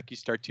back-to-back, you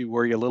start to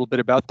worry a little bit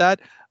about that.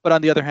 But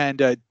on the other hand,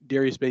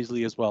 Darius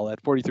Bazley as well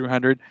at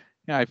 4,300.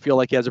 I feel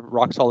like he has a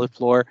rock-solid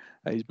floor.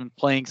 He's been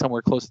playing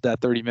somewhere close to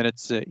that 30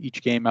 minutes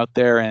each game out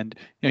there, and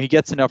he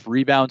gets enough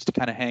rebounds to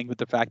kind of hang with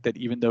the fact that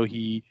even though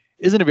he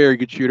isn't a very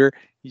good shooter,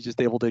 he's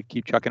just able to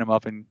keep chucking him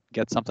up and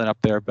get something up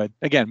there. But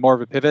again, more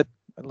of a pivot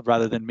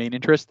rather than main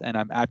interest, and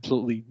I'm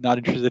absolutely not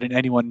interested in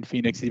anyone in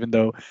Phoenix, even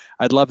though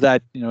I'd love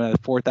that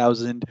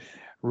 4,000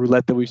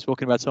 roulette that we've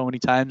spoken about so many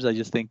times. I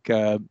just think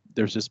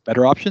there's just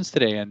better options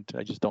today, and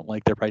I just don't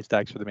like their price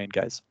tags for the main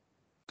guys.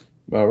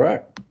 All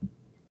right.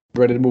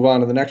 Ready to move on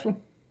to the next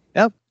one?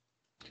 Yep.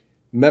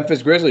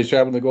 Memphis Grizzlies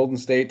traveling to Golden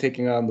State,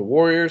 taking on the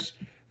Warriors.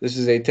 This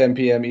is a 10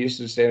 p.m.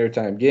 Eastern Standard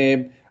Time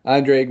game.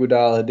 Andre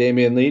Iguodala,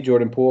 Damian Lee,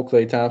 Jordan Poole,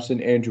 Klay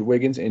Thompson, Andrew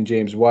Wiggins, and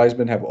James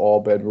Wiseman have all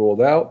been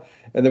ruled out.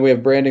 And then we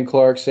have Brandon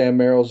Clark, Sam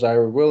Merrill,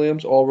 Zyra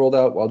Williams all ruled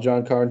out, while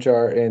John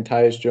Conchar and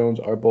Tyus Jones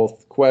are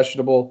both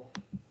questionable.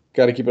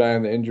 Got to keep an eye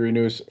on the injury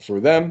news for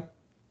them,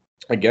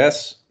 I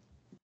guess.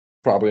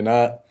 Probably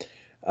not.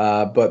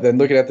 But then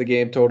looking at the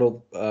game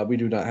total, we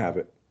do not have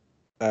it.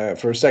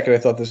 For a second, I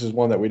thought this is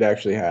one that we'd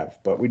actually have,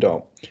 but we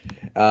don't.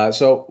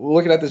 So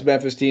looking at this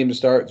Memphis team to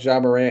start, Ja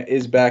Morant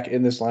is back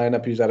in this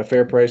lineup. He's at a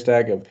fair price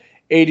tag of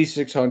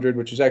 $8,600,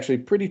 which is actually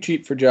pretty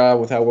cheap for Ja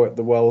with how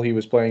well he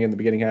was playing in the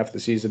beginning half of the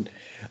season.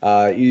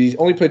 He's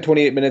only played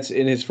 28 minutes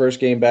in his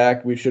first game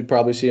back. We should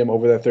probably see him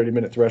over that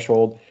 30-minute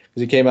threshold because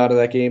he came out of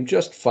that game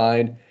just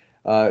fine.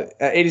 At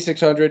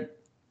 8,600,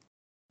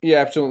 he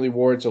absolutely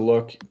warrants a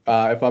look.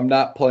 If I'm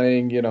not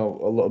playing, a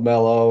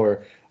LaMelo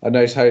or a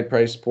nice high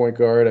price point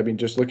guard, I mean,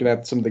 just looking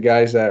at some of the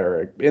guys that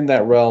are in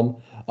that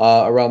realm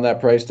around that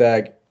price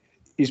tag,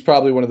 he's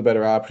probably one of the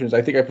better options.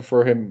 I think I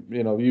prefer him.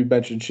 You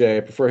mentioned Shea. I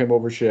prefer him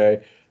over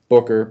Shea.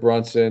 Booker,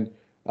 Brunson.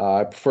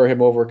 I prefer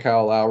him over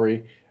Kyle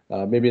Lowry.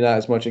 Maybe not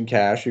as much in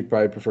cash. You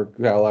probably prefer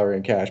Kyle Lowry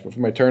in cash, but for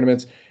my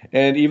tournaments,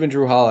 and even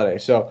Drew Holiday.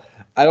 So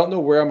I don't know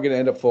where I'm going to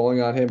end up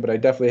falling on him, but I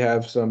definitely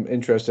have some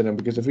interest in him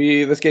because if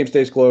this game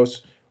stays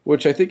close,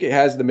 which I think it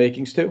has the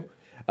makings to,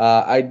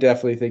 I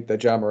definitely think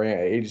that Ja Morant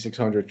at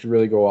 8,600 should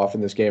really go off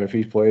in this game if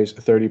he plays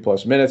 30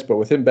 plus minutes. But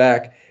with him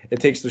back, it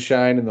takes the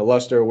shine and the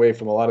luster away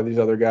from a lot of these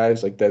other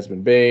guys like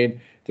Desmond Bane,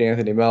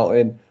 D'Anthony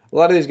Melton. A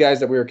lot of these guys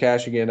that we were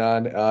cashing in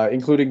on,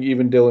 including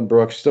even Dylan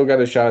Brooks, still got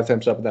his shot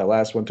attempts up in that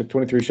last one. Took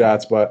 23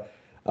 shots, but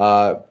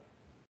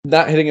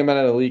not hitting him at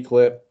an elite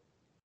clip.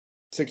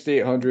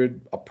 6,800.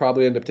 I'll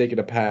probably end up taking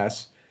a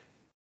pass.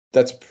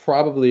 That's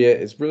probably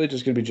it. It's really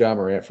just going to be Ja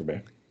Morant for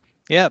me.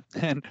 Yeah,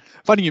 and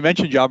funny you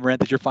mentioned Ja Morant,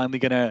 that you're finally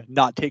going to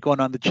not take one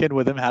on the chin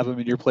with him, have him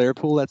in your player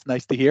pool. That's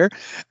nice to hear.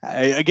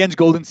 Against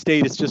Golden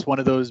State, it's just one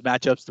of those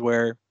matchups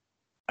where,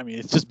 I mean,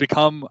 it's just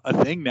become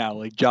a thing now.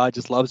 Like, Ja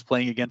just loves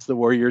playing against the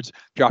Warriors.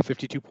 Dropped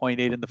 52.8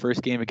 in the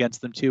first game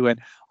against them too. And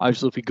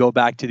obviously, if we go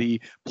back to the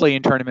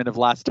play-in tournament of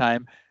last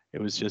time, it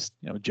was just,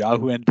 Ja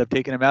who ended up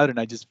taking him out. And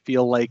I just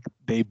feel like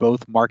they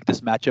both marked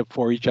this matchup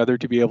for each other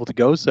to be able to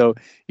go. So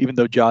even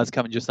though Ja's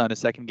coming just on his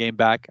second game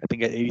back, I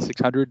think at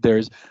 8,600,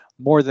 there's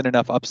more than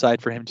enough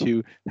upside for him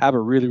to have a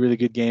really, really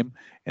good game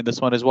in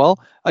this one as well.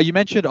 You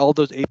mentioned all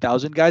those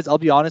 8,000 guys. I'll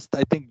be honest,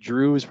 I think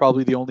Drew is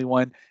probably the only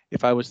one,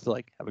 if I was to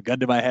like have a gun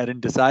to my head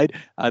and decide,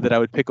 that I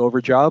would pick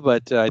over Ja.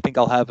 But I think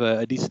I'll have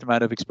a decent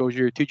amount of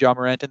exposure to Ja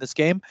Morant in this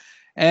game.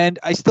 And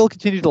I still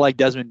continue to like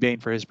Desmond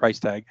Bane for his price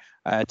tag.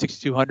 At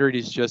 6,200,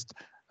 he's just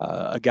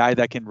a guy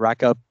that can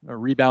rack up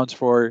rebounds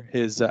for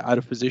his out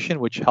of position,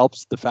 which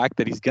helps the fact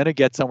that he's going to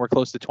get somewhere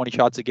close to 20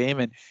 shots a game,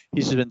 and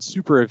he's been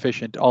super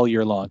efficient all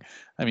year long.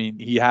 I mean,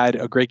 he had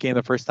a great game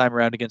the first time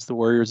around against the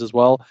Warriors as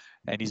well,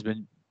 and he's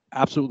been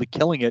absolutely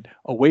killing it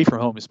away from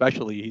home,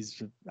 especially.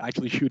 He's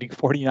actually shooting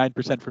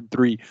 49% from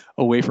three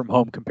away from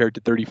home compared to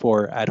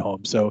 34 at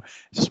home. So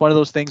it's just one of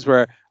those things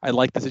where I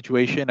like the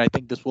situation. I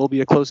think this will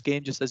be a close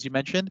game, just as you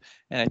mentioned.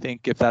 And I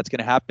think if that's going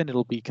to happen,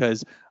 it'll be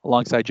because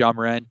alongside Ja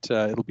Morant,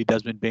 it'll be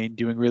Desmond Bane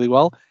doing really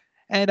well.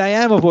 And I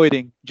am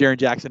avoiding Jaren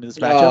Jackson in this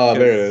matchup. Oh,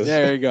 there it is.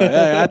 There you go. I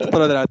had to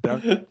throw that out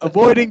there.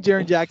 Avoiding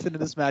Jaren Jackson in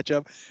this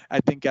matchup.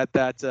 I think at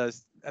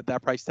that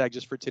price tag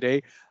just for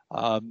today,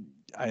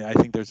 I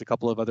think there's a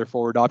couple of other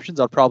forward options.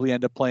 I'll probably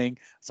end up playing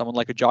someone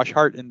like a Josh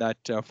Hart in that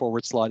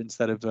forward slot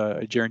instead of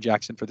Jaren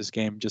Jackson for this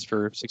game, just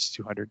for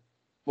 6,200.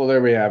 Well,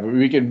 there we have it.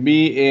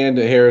 Me and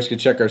Harris can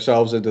check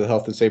ourselves into the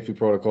health and safety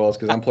protocols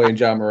because I'm playing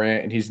Ja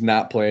Morant and he's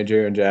not playing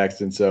Jaren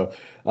Jackson. So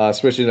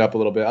switching it up a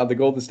little bit. On the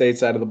Golden State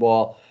side of the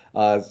ball,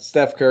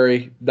 Steph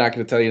Curry, not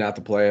going to tell you not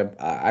to play him.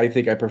 I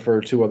think I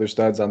prefer two other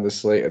studs on this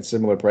slate at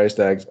similar price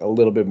tags a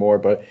little bit more,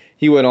 but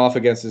he went off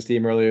against his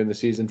team earlier in the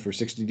season for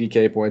 60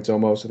 DK points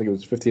almost. I think it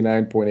was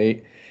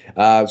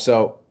 59.8.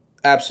 So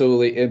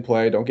absolutely in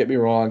play. Don't get me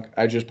wrong.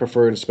 I just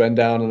prefer to spend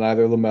down on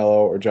either LaMelo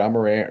or Ja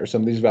Morant or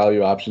some of these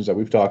value options that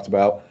we've talked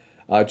about,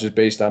 just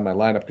based on my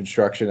lineup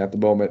construction at the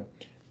moment.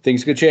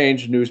 Things could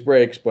change, news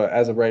breaks, but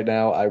as of right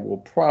now, I will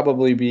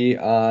probably be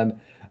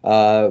on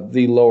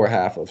the lower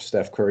half of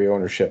Steph Curry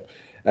ownership.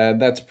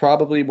 And that's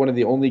probably one of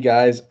the only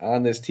guys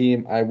on this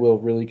team I will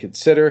really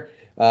consider.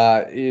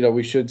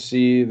 We should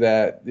see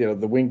that,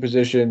 the wing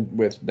position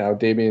with now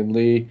Damian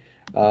Lee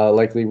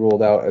likely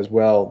ruled out as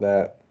well,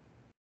 that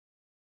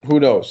who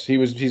knows?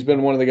 He's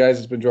been one of the guys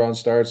that's been drawing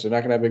starts. They're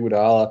not going to have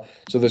Iguodala,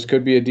 so this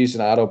could be a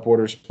decent Otto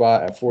Porter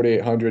spot at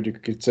 4,800. You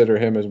could consider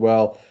him as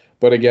well.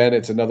 But again,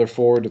 it's another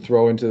forward to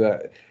throw into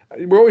that.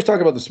 We're always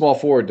talking about the small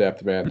forward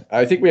depth, man.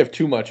 I think we have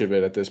too much of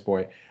it at this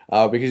point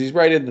because he's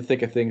right in the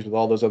thick of things with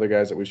all those other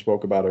guys that we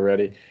spoke about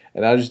already.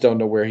 And I just don't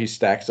know where he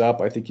stacks up.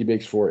 I think he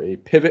makes for a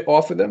pivot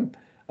off of them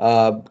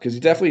because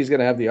he definitely is going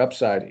to have the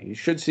upside. He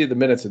should see the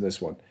minutes in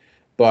this one.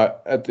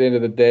 But at the end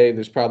of the day,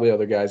 there's probably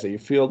other guys that you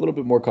feel a little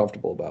bit more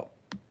comfortable about.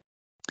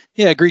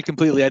 Yeah, I agree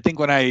completely. I think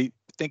when I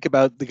think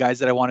about the guys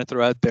that I want to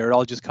throw out there, it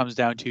all just comes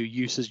down to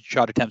usage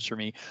shot attempts for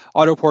me.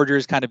 Otto Porter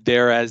is kind of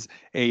there as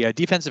a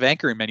defensive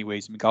anchor in many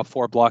ways. He got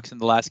 4 blocks in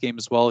the last game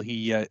as well.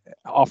 He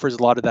offers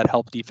a lot of that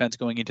help defense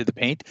going into the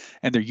paint,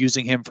 and they're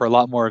using him for a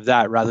lot more of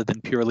that rather than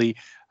purely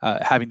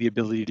having the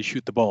ability to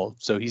shoot the ball.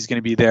 So he's going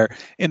to be there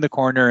in the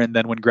corner, and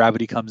then when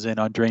gravity comes in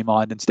on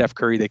Draymond and Steph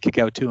Curry, they kick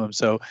out to him.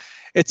 So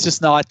it's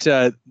just not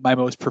my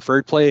most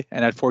preferred play.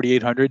 And at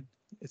 4,800,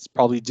 it's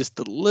probably just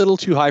a little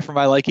too high for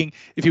my liking.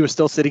 If he was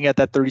still sitting at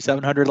that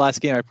 3,700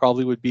 last game, I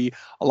probably would be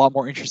a lot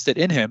more interested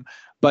in him.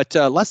 But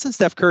less than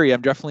Steph Curry,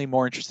 I'm definitely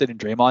more interested in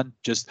Draymond,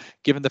 just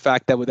given the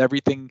fact that with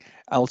everything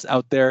else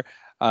out there,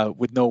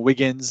 with no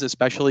Wiggins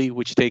especially,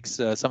 which takes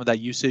some of that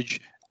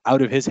usage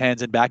out of his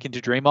hands and back into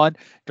Draymond.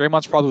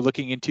 Draymond's probably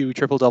looking into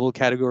triple-double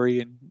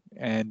category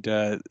and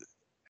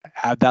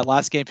had that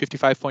last game,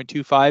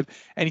 55.25.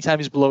 Anytime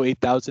he's below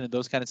 8,000 in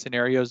those kind of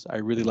scenarios, I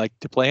really like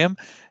to play him.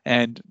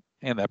 And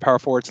that power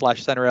forward /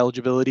 center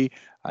eligibility,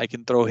 I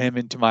can throw him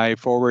into my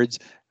forwards.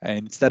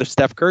 And instead of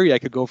Steph Curry, I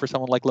could go for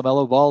someone like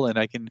LaMelo Ball, and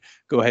I can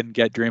go ahead and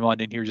get Draymond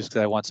in here just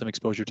because I want some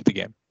exposure to the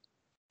game.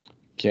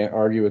 Can't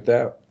argue with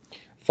that.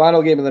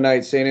 Final game of the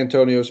night, San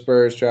Antonio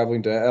Spurs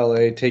traveling to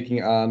LA,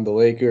 taking on the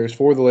Lakers.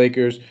 For the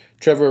Lakers,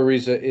 Trevor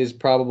Ariza is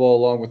probable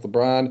along with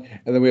LeBron.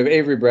 And then we have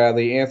Avery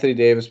Bradley, Anthony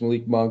Davis,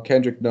 Malik Monk,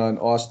 Kendrick Nunn,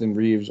 Austin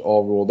Reeves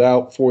all ruled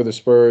out. For the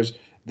Spurs,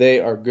 they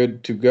are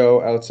good to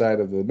go outside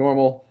of the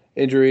normal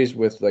injuries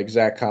with like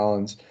Zach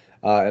Collins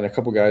and a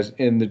couple guys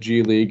in the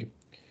G League.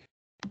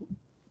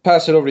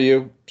 Pass it over to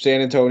you,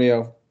 San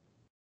Antonio.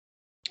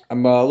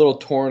 I'm a little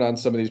torn on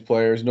some of these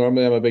players.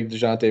 Normally, I'm a big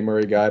DeJounte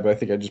Murray guy, but I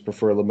think I just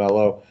prefer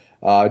LaMelo,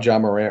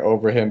 John Morant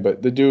over him.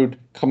 But the dude,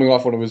 coming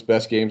off one of his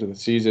best games of the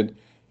season,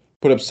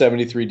 put up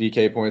 73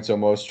 DK points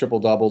almost,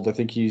 triple-doubled. I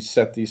think he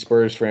set the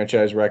Spurs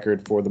franchise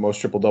record for the most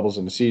triple-doubles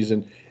in the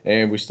season,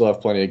 and we still have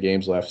plenty of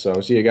games left. So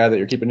is he a guy that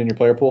you're keeping in your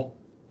player pool?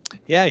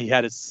 Yeah, he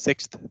had his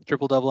 6th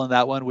triple-double in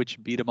that one,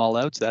 which beat him all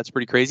out, so that's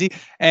pretty crazy.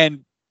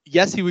 And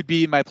yes, he would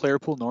be in my player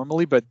pool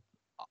normally, but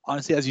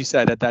honestly, as you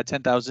said, at that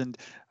 10,000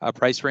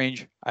 price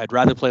range, I'd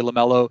rather play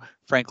LaMelo.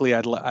 Frankly,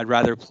 I'd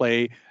rather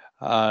play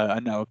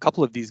a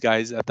couple of these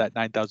guys at that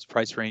 9,000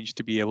 price range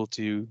to be able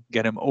to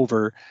get him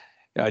over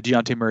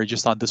DeJounte Murray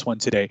just on this one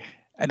today.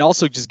 And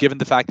also, just given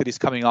the fact that he's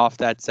coming off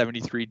that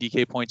 73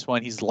 DK points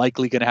one, he's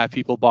likely going to have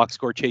people box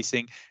score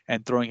chasing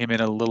and throwing him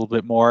in a little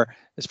bit more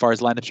as far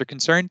as lineups are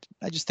concerned.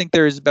 I just think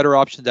there's better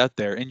options out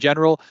there. In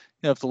general,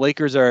 if the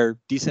Lakers are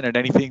decent at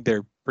anything,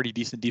 they're pretty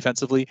decent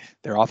defensively.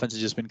 Their offense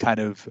has just been kind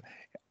of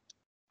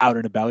out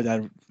and about.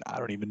 I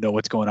don't even know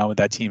what's going on with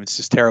that team. It's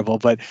just terrible,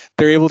 but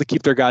they're able to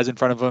keep their guys in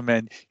front of them.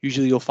 And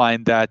usually you'll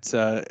find that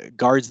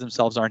guards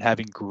themselves aren't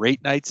having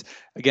great nights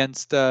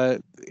against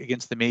the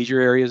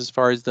major areas as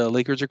far as the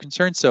Lakers are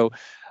concerned. So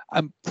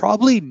I'm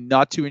probably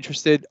not too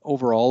interested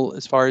overall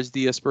as far as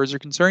the Spurs are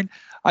concerned.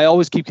 I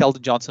always keep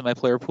Keldon Johnson in my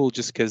player pool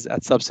just because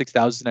at sub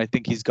 6,000, I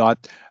think he's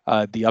got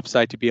the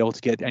upside to be able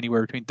to get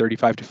anywhere between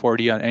 35 to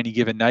 40 on any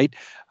given night.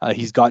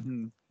 He's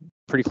gotten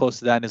pretty close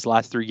to that in his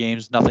last 3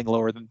 games, nothing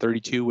lower than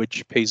 32,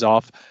 which pays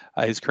off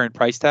his current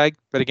price tag.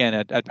 But again,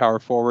 at power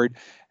forward,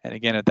 and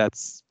again, at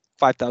that's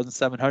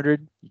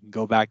 5,700, you can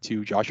go back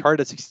to Josh Hart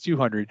at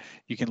 6,200.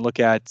 You can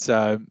look at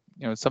some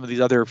of these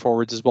other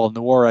forwards as well.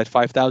 Noah at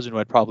 5,000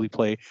 would probably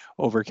play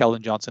over Keldon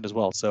Johnson as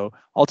well. So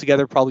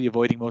altogether, probably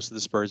avoiding most of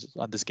the Spurs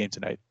on this game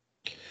tonight.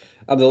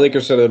 On the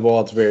Lakers side of the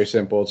ball, it's very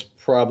simple. It's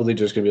probably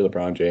just going to be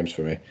LeBron James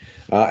for me.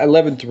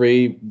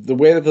 11-3, the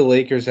way that the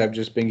Lakers have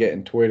just been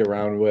getting toyed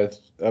around with,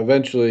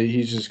 eventually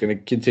he's just going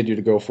to continue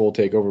to go full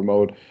takeover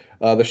mode.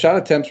 The shot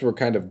attempts were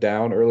kind of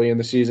down early in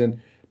the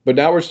season, but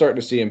now we're starting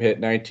to see him hit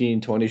 19,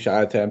 20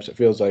 shot attempts, it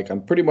feels like,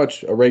 on pretty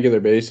much a regular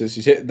basis.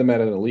 He's hitting them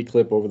at an elite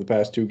clip over the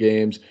past 2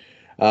 games.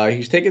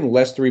 He's taken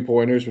less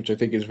three-pointers, which I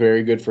think is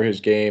very good for his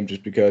game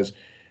just because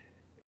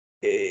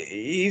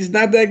he's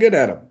not that good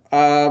at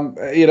them.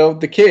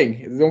 The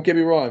king, don't get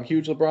me wrong,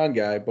 huge LeBron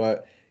guy,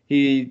 but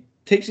he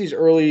takes these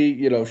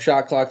early,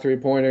 shot clock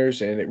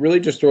three-pointers, and it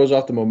really just throws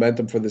off the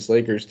momentum for this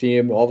Lakers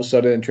team. All of a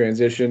sudden in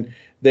transition,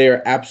 they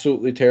are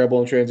absolutely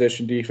terrible in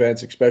transition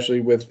defense, especially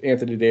with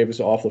Anthony Davis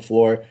off the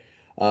floor.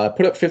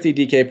 Put up 50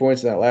 DK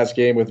points in that last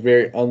game with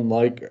very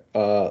unlike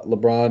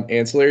LeBron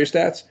ancillary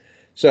stats.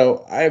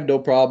 So I have no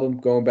problem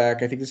going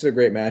back. I think this is a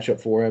great matchup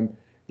for him.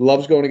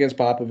 Loves going against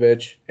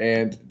Popovich,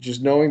 and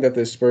just knowing that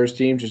this Spurs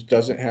team just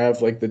doesn't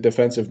have like the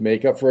defensive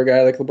makeup for a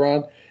guy like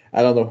LeBron.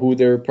 I don't know who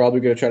they're probably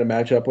going to try to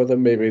match up with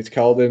him. Maybe it's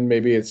Keldon,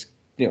 maybe it's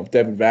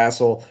Devin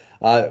Vassell.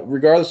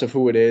 Regardless of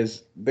who it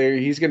is,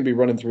 he's going to be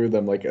running through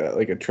them like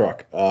a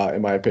truck,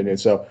 in my opinion.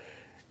 So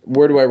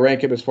where do I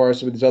rank him as far as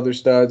some of these other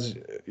studs?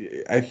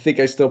 I think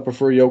I still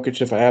prefer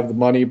Jokic if I have the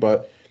money,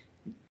 but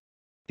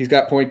he's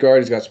got point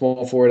guard, he's got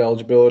small forward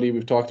eligibility.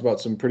 We've talked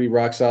about some pretty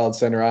rock solid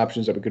center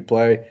options that we could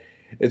play.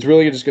 It's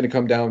really just going to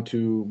come down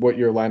to what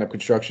your lineup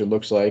construction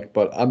looks like,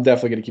 but I'm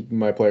definitely going to keep him in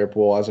my player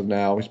pool as of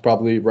now. He's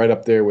probably right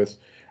up there with,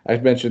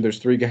 I've mentioned there's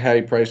 3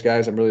 high-priced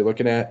guys I'm really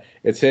looking at.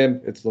 It's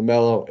him, it's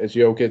LaMelo, it's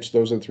Jokic.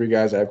 Those are the 3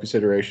 guys I have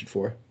consideration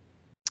for.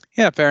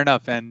 Yeah, fair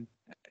enough. And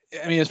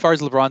I mean, as far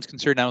as LeBron's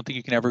concerned, I don't think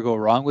you can ever go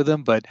wrong with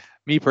him. But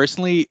me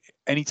personally,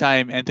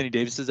 anytime Anthony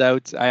Davis is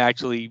out, I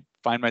actually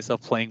find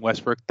myself playing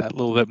Westbrook that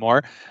little bit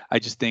more. I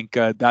just think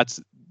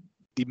that's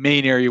the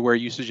main area where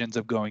usage ends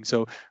up going.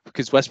 So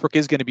because Westbrook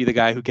is going to be the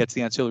guy who gets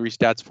the ancillary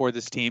stats for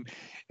this team.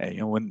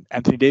 When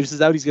Anthony Davis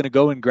is out, he's going to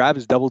go and grab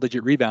his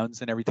double-digit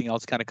rebounds, and everything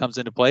else kind of comes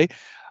into play.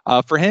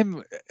 For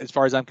him, as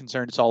far as I'm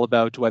concerned, it's all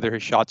about whether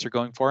his shots are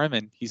going for him,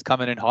 and he's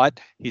coming in hot.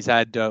 He's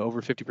had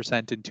over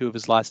 50% in 2 of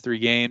his last 3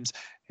 games,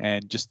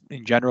 and just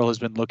in general has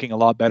been looking a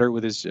lot better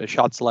with his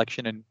shot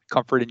selection and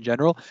comfort in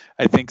general.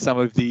 I think some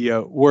of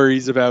the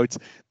worries about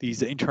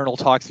these internal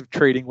talks of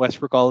trading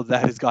Westbrook, all of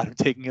that has got him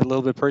taking it a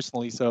little bit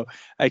personally. So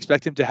I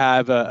expect him to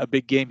have a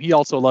big game. He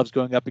also loves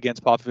going up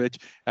against Popovich.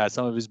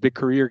 Some of his big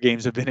career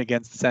games have been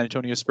against the San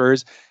Antonio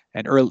Spurs.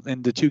 And early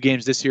in the 2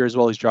 games this year as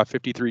well, he's dropped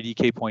 53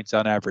 DK points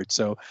on average.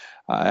 So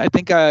I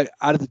think out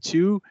of the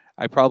 2,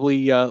 I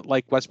probably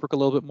like Westbrook a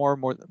little bit more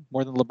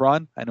than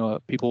LeBron. I know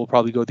people will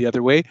probably go the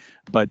other way,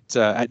 but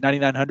at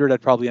 9,900,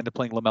 I'd probably end up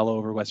playing LaMelo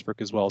over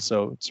Westbrook as well.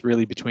 So it's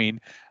really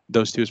between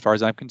those 2 as far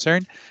as I'm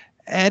concerned.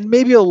 and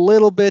maybe a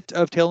little bit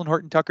of Taylor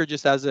Horton Tucker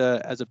just as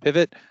a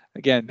pivot.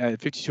 Again,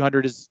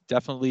 5,200 is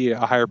definitely a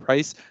higher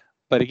price,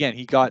 but again,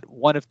 he got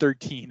 1 of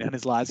 13 in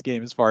his last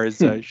game as far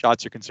as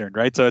shots are concerned,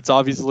 right? So it's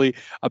obviously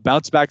a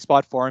bounce back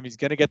spot for him. He's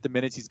going to get the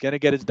minutes. He's going to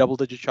get his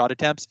double-digit shot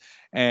attempts,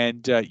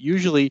 and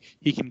usually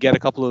he can get a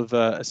couple of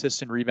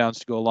assists and rebounds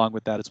to go along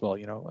with that as well.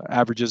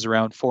 Averages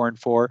around 4 and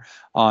 4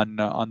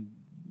 on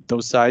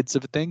those sides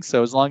of things.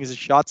 So as long as his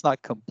shot's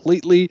not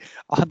completely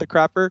on the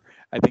crapper,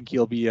 I think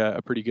he'll be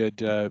a pretty good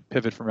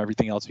pivot from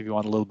everything else if you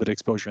want a little bit of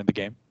exposure in the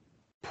game.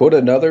 Put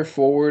another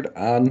forward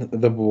on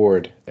the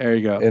board. There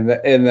you go. In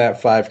that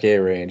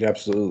 5K range,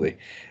 absolutely.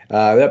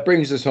 That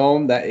brings us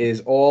home. That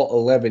is all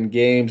 11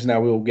 games.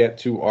 Now we will get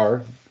to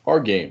our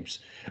games,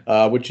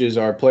 which is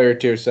our player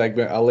tier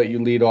segment. I'll let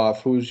you lead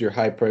off. Who's your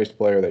high-priced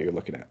player that you're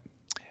looking at?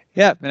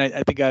 Yeah, and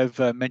I think I've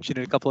mentioned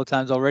it a couple of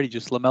times already.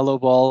 Just LaMelo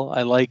Ball.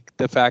 I like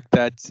the fact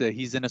that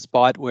he's in a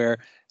spot where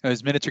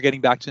his minutes are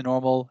getting back to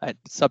normal at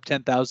sub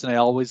 10,000. I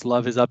always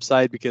love his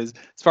upside because,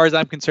 as far as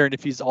I'm concerned,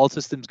 if he's all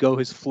systems go,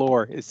 his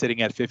floor is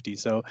sitting at 50.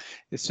 So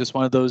it's just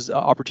one of those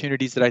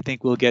opportunities that I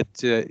think we'll get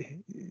to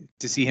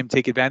see him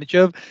take advantage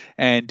of.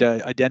 And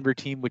a Denver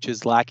team, which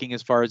is lacking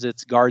as far as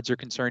its guards are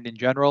concerned in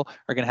general,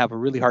 are going to have a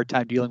really hard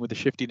time dealing with the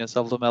shiftiness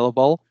of LaMelo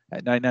Ball.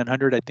 At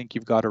 9,900, I think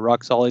you've got a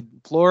rock solid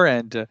floor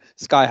and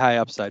sky high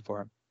upside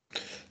for him.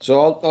 So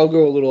I'll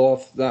go a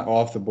little not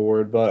off the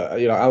board, but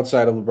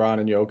outside of LeBron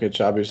and Jokic,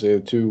 obviously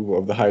the two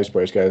of the highest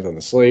priced guys on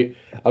the slate.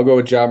 I'll go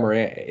with Ja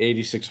Morant,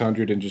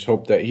 8,600, and just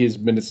hope that his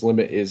minutes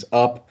limit is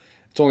up.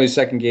 It's only his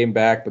second game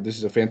back, but this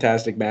is a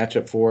fantastic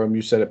matchup for him.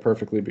 You said it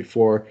perfectly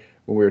before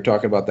when we were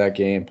talking about that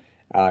game.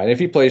 And if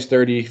he plays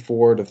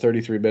 34 to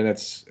 33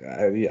 minutes,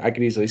 I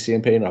could easily see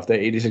him paying off that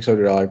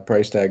 $8,600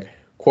 price tag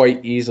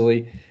quite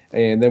easily.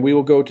 And then we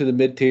will go to the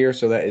mid tier,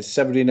 so that is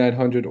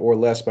 7,900 or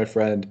less, my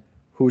friend.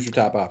 Who's your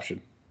top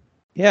option?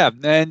 Yeah,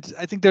 and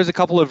I think there's a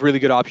couple of really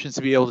good options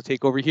to be able to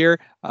take over here,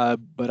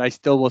 but I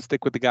still will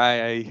stick with the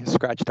guy I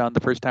scratched on the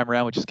first time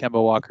around, which is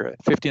Kemba Walker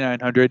at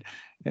 5,900.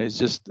 Is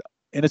just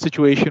in a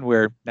situation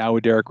where now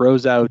with Derrick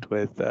Rose out,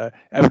 with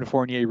Evan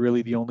Fournier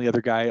really the only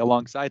other guy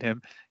alongside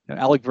him,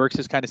 Alec Burks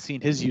has kind of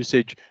seen his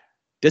usage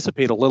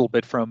dissipate a little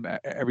bit from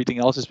everything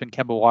else. Has been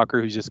Kemba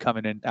Walker, who's just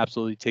coming and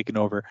absolutely taken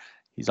over.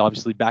 He's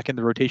obviously back in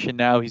the rotation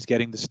now. He's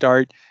getting the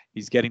start.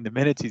 He's getting the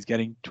minutes. He's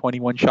getting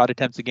 21 shot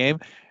attempts a game.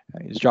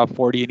 He's dropped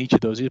 40 in each of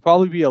those. He'll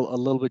probably be a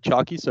little bit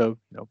chalky, so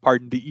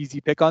pardon the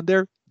easy pick on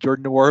there.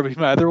 Jordan Nwora would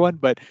be my other one,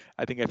 but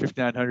I think at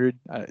 5,900,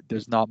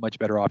 there's not much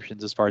better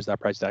options as far as that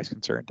price tag is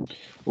concerned.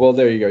 Well,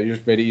 there you go. You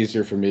just made it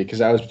easier for me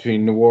because I was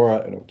between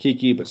Nwora and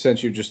Okeke, but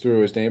since you just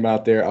threw his name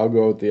out there, I'll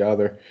go with the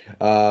other.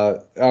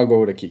 I'll go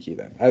with Okeke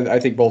then. I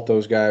think both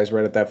those guys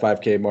right at that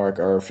 5K mark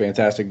are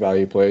fantastic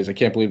value plays. I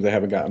can't believe they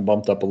haven't gotten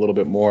bumped up a little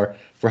bit more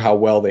for how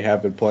well they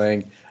have been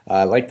playing.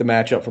 I like the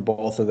matchup for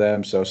both of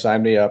them, so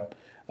sign me up.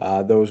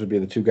 Those would be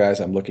the two guys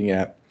I'm looking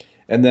at.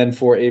 And then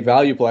for a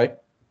value play,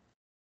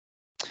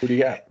 who do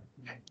you got?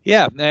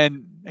 Yeah,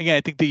 and again,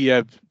 I think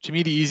to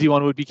me the easy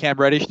one would be Cam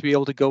Reddish to be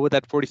able to go with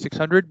that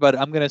 4,600, but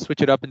I'm going to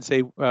switch it up and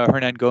say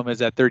Hernan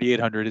Gomez at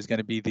 3,800 is going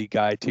to be the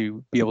guy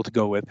to be able to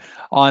go with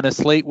on a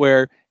slate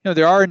where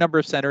there are a number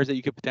of centers that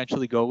you could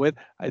potentially go with.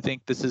 I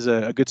think this is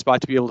a good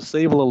spot to be able to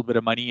save a little bit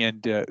of money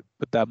and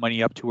put that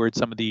money up towards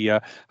some of the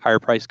higher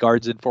price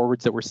guards and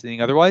forwards that we're seeing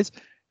otherwise.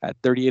 At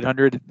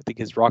 3,800, I think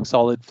his rock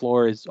solid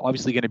floor is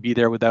obviously going to be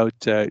there without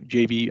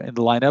JV in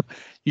the lineup.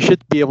 You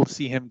should be able to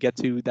see him get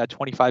to that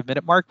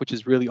 25-minute mark, which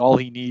is really all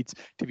he needs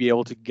to be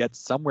able to get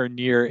somewhere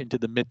near into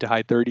the mid to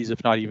high 30s,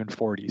 if not even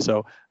 40.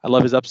 So I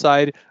love his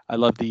upside. I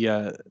love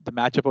the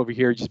matchup over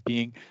here, just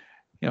being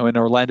an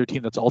Orlando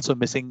team that's also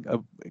missing a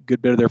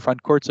good bit of their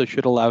front court, so it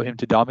should allow him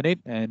to dominate,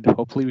 and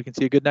hopefully we can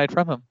see a good night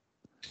from him.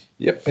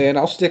 Yep, and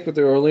I'll stick with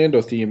the Orlando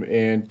theme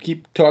and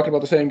keep talking about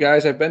the same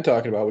guys I've been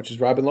talking about, which is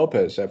Robin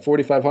Lopez at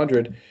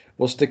 4,500.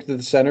 We'll stick to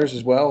the centers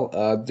as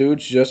well.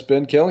 Dude's just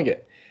been killing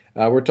it.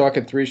 We're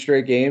talking 3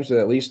 straight games with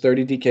at least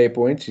 30 DK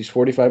points. He's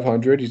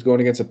 4,500. He's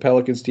going against a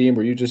Pelicans team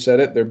where you just said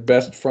it. Their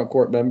best front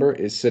court member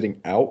is sitting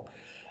out.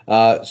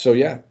 So,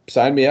 yeah,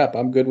 sign me up.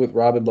 I'm good with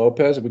Robin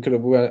Lopez. We could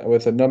have went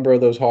with a number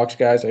of those Hawks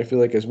guys, I feel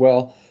like, as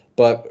well.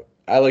 But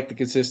I like the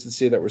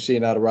consistency that we're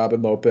seeing out of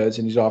Robin Lopez,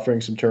 and he's offering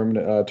some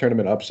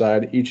tournament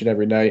upside each and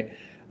every night.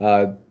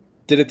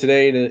 Did it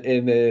today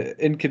in an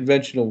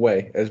unconventional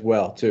way as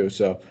well, too.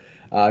 So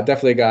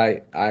definitely a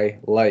guy I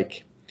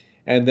like.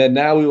 And then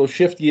now we will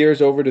shift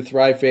gears over to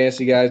Thrive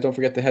Fantasy, guys. Don't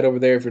forget to head over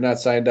there if you're not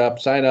signed up.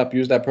 Sign up.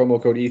 Use that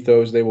promo code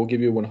ETHOS. They will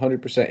give you a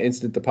 100%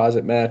 instant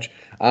deposit match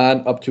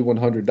on up to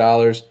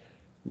 $100.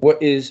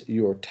 What is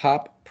your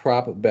top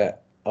prop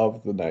bet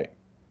of the night?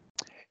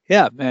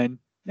 Yeah, man.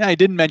 Yeah, I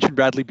didn't mention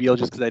Bradley Beal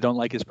just because I don't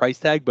like his price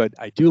tag, but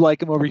I do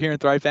like him over here in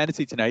Thrive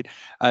Fantasy tonight.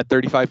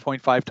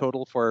 35.5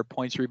 total for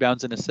points,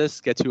 rebounds, and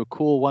assists gets you a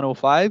cool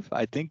 105.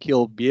 I think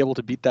he'll be able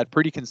to beat that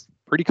pretty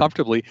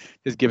comfortably,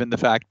 just given the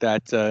fact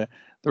that the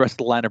rest of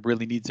the lineup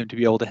really needs him to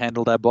be able to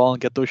handle that ball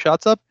and get those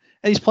shots up.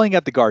 And he's playing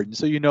at the Garden,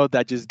 so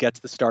that just gets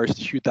the Stars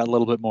to shoot that a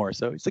little bit more.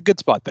 So it's a good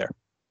spot there.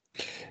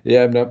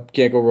 Yeah, no,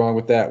 can't go wrong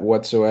with that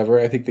whatsoever.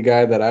 I think the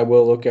guy that I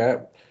will look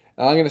at,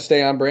 I'm going to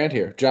stay on brand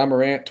here. John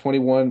Morant,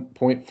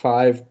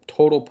 21.5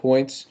 total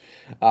points.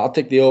 I'll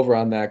take the over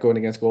on that going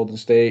against Golden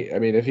State. I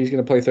mean, if he's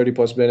going to play 30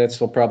 plus minutes,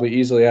 he'll probably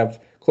easily have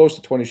close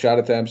to 20 shot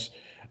attempts.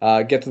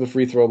 Get to the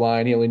free throw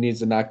line. He only needs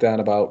to knock down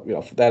about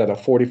that at a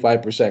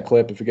 45%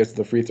 clip if he gets to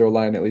the free throw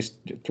line at least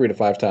 3 to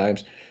 5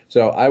 times.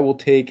 So I will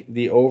take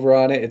the over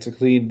on it. It's a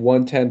clean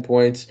 110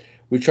 points.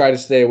 We try to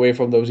stay away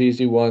from those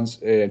easy ones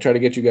and try to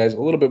get you guys a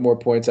little bit more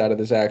points out of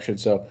this action.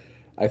 So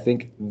I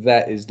think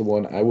that is the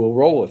one I will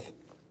roll with.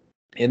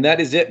 And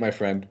that is it, my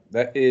friend.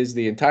 That is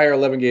the entire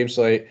 11-game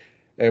slate.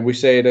 And we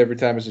say it every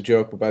time as a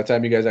joke, but by the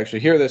time you guys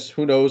actually hear this,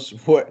 who knows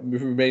what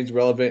remains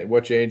relevant and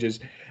what changes.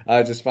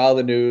 Just follow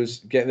the news,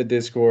 get in the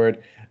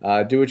Discord,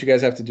 do what you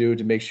guys have to do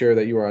to make sure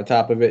that you are on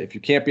top of it. If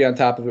you can't be on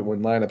top of it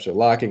when lineups are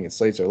locking and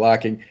slates are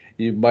locking,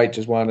 you might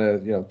just want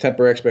to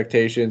temper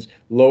expectations,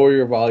 lower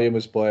your volume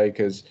of play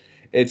because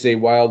it's a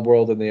wild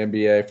world in the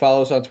NBA.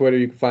 Follow us on Twitter.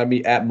 You can find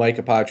me at Mike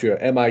Apotria,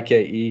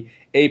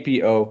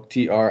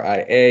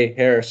 MikeApotria.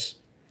 Harris,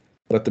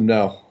 let them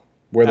know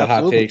where the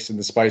hot takes and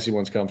the spicy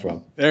ones come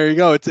from. There you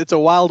go. It's a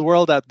wild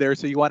world out there.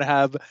 So you want to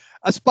have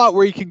a spot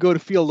where you can go to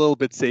feel a little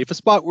bit safe, a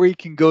spot where you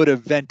can go to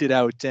vent it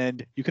out.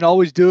 And you can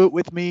always do it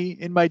with me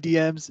in my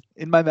DMs,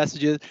 in my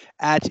messages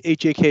at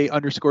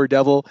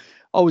HAK_devil.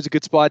 Always a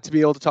good spot to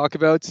be able to talk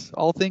about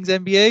all things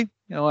NBA.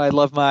 I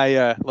love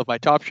my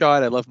Top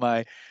Shot. I love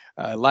my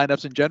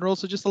lineups in general.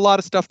 So just a lot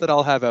of stuff that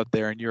I'll have out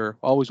there, and you're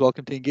always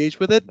welcome to engage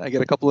with it. I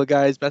get a couple of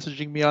guys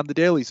messaging me on the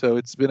daily, so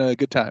it's been a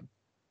good time.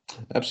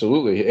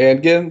 Absolutely. And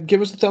again,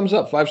 give us a thumbs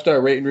up, 5-star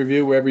rate and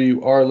review wherever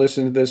you are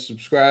listening to this.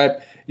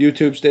 Subscribe,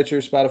 YouTube, Stitcher,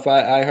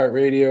 Spotify,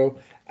 iHeartRadio,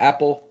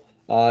 Apple,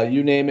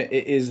 you name it,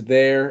 it is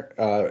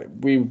there.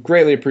 We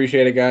greatly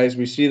appreciate it, guys.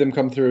 We see them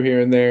come through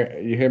here and there.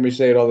 You hear me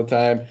say it all the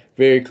time.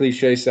 Very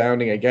cliche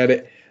sounding, I get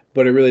it,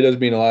 but it really does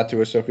mean a lot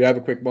to us. So if you have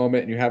a quick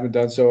moment and you haven't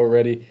done so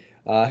already,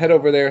 head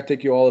over there,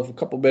 take you all of a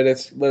couple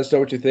minutes. Let us know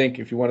what you think.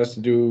 If you want us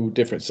to do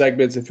different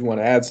segments, if you want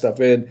to add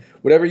stuff in,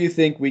 whatever you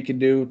think we can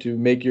do to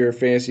make your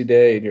fantasy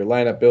day and your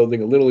lineup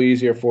building a little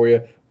easier for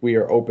you, we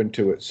are open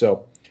to it.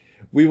 So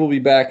we will be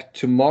back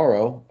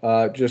tomorrow.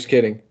 Just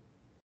kidding.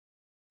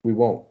 We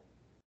won't,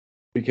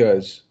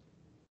 because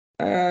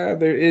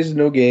there is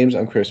no games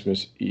on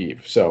Christmas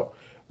Eve. So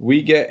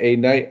we get a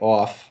night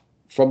off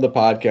from the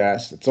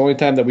podcast. It's the only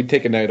time that we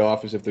take a night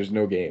off is if there's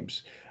no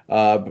games.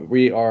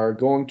 We are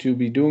going to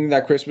be doing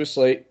that Christmas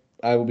slate.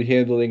 I will be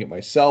handling it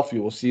myself.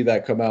 You will see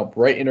that come out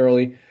bright and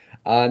early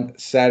on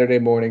Saturday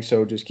morning.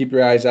 So just keep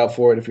your eyes out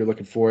for it if you're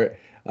looking for it.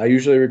 I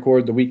usually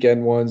record the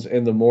weekend ones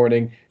in the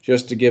morning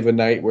just to give a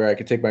night where I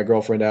can take my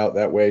girlfriend out.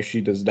 That way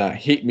she does not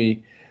hate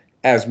me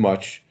as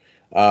much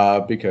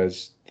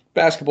because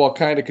basketball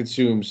kind of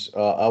consumes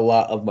a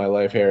lot of my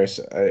life, Harris.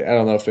 I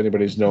don't know if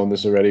anybody's known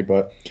this already,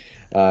 but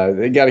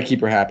they got to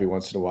keep her happy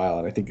once in a while.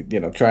 And I think,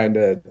 trying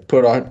to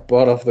put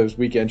off those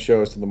weekend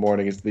shows in the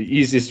morning is the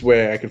easiest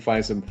way I can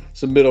find some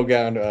middle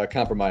ground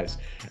compromise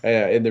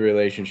in the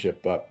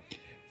relationship. But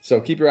so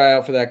keep your eye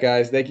out for that,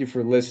 guys. Thank you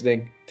for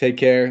listening. Take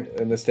care,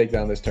 and let's take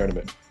down this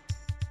tournament.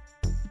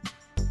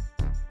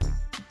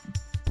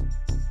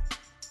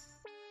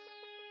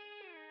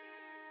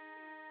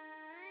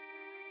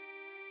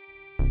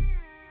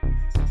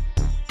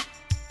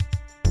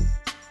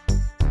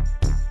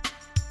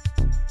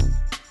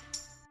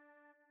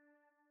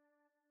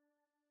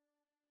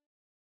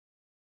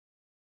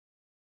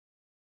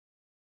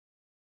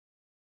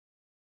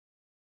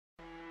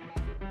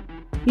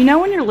 You know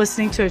when you're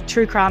listening to a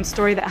true crime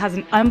story that has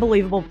an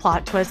unbelievable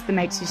plot twist that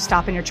makes you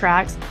stop in your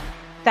tracks?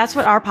 That's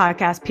what our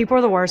podcast, People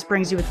Are the Worst,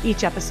 brings you with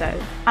each episode.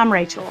 I'm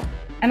Rachel.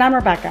 And I'm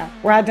Rebecca.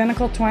 We're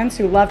identical twins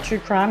who love true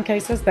crime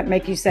cases that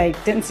make you say,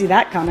 didn't see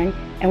that coming,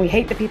 and we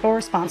hate the people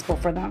responsible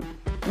for them.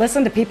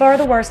 Listen to People Are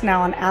the Worst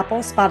now on Apple,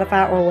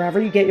 Spotify, or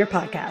wherever you get your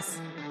podcasts.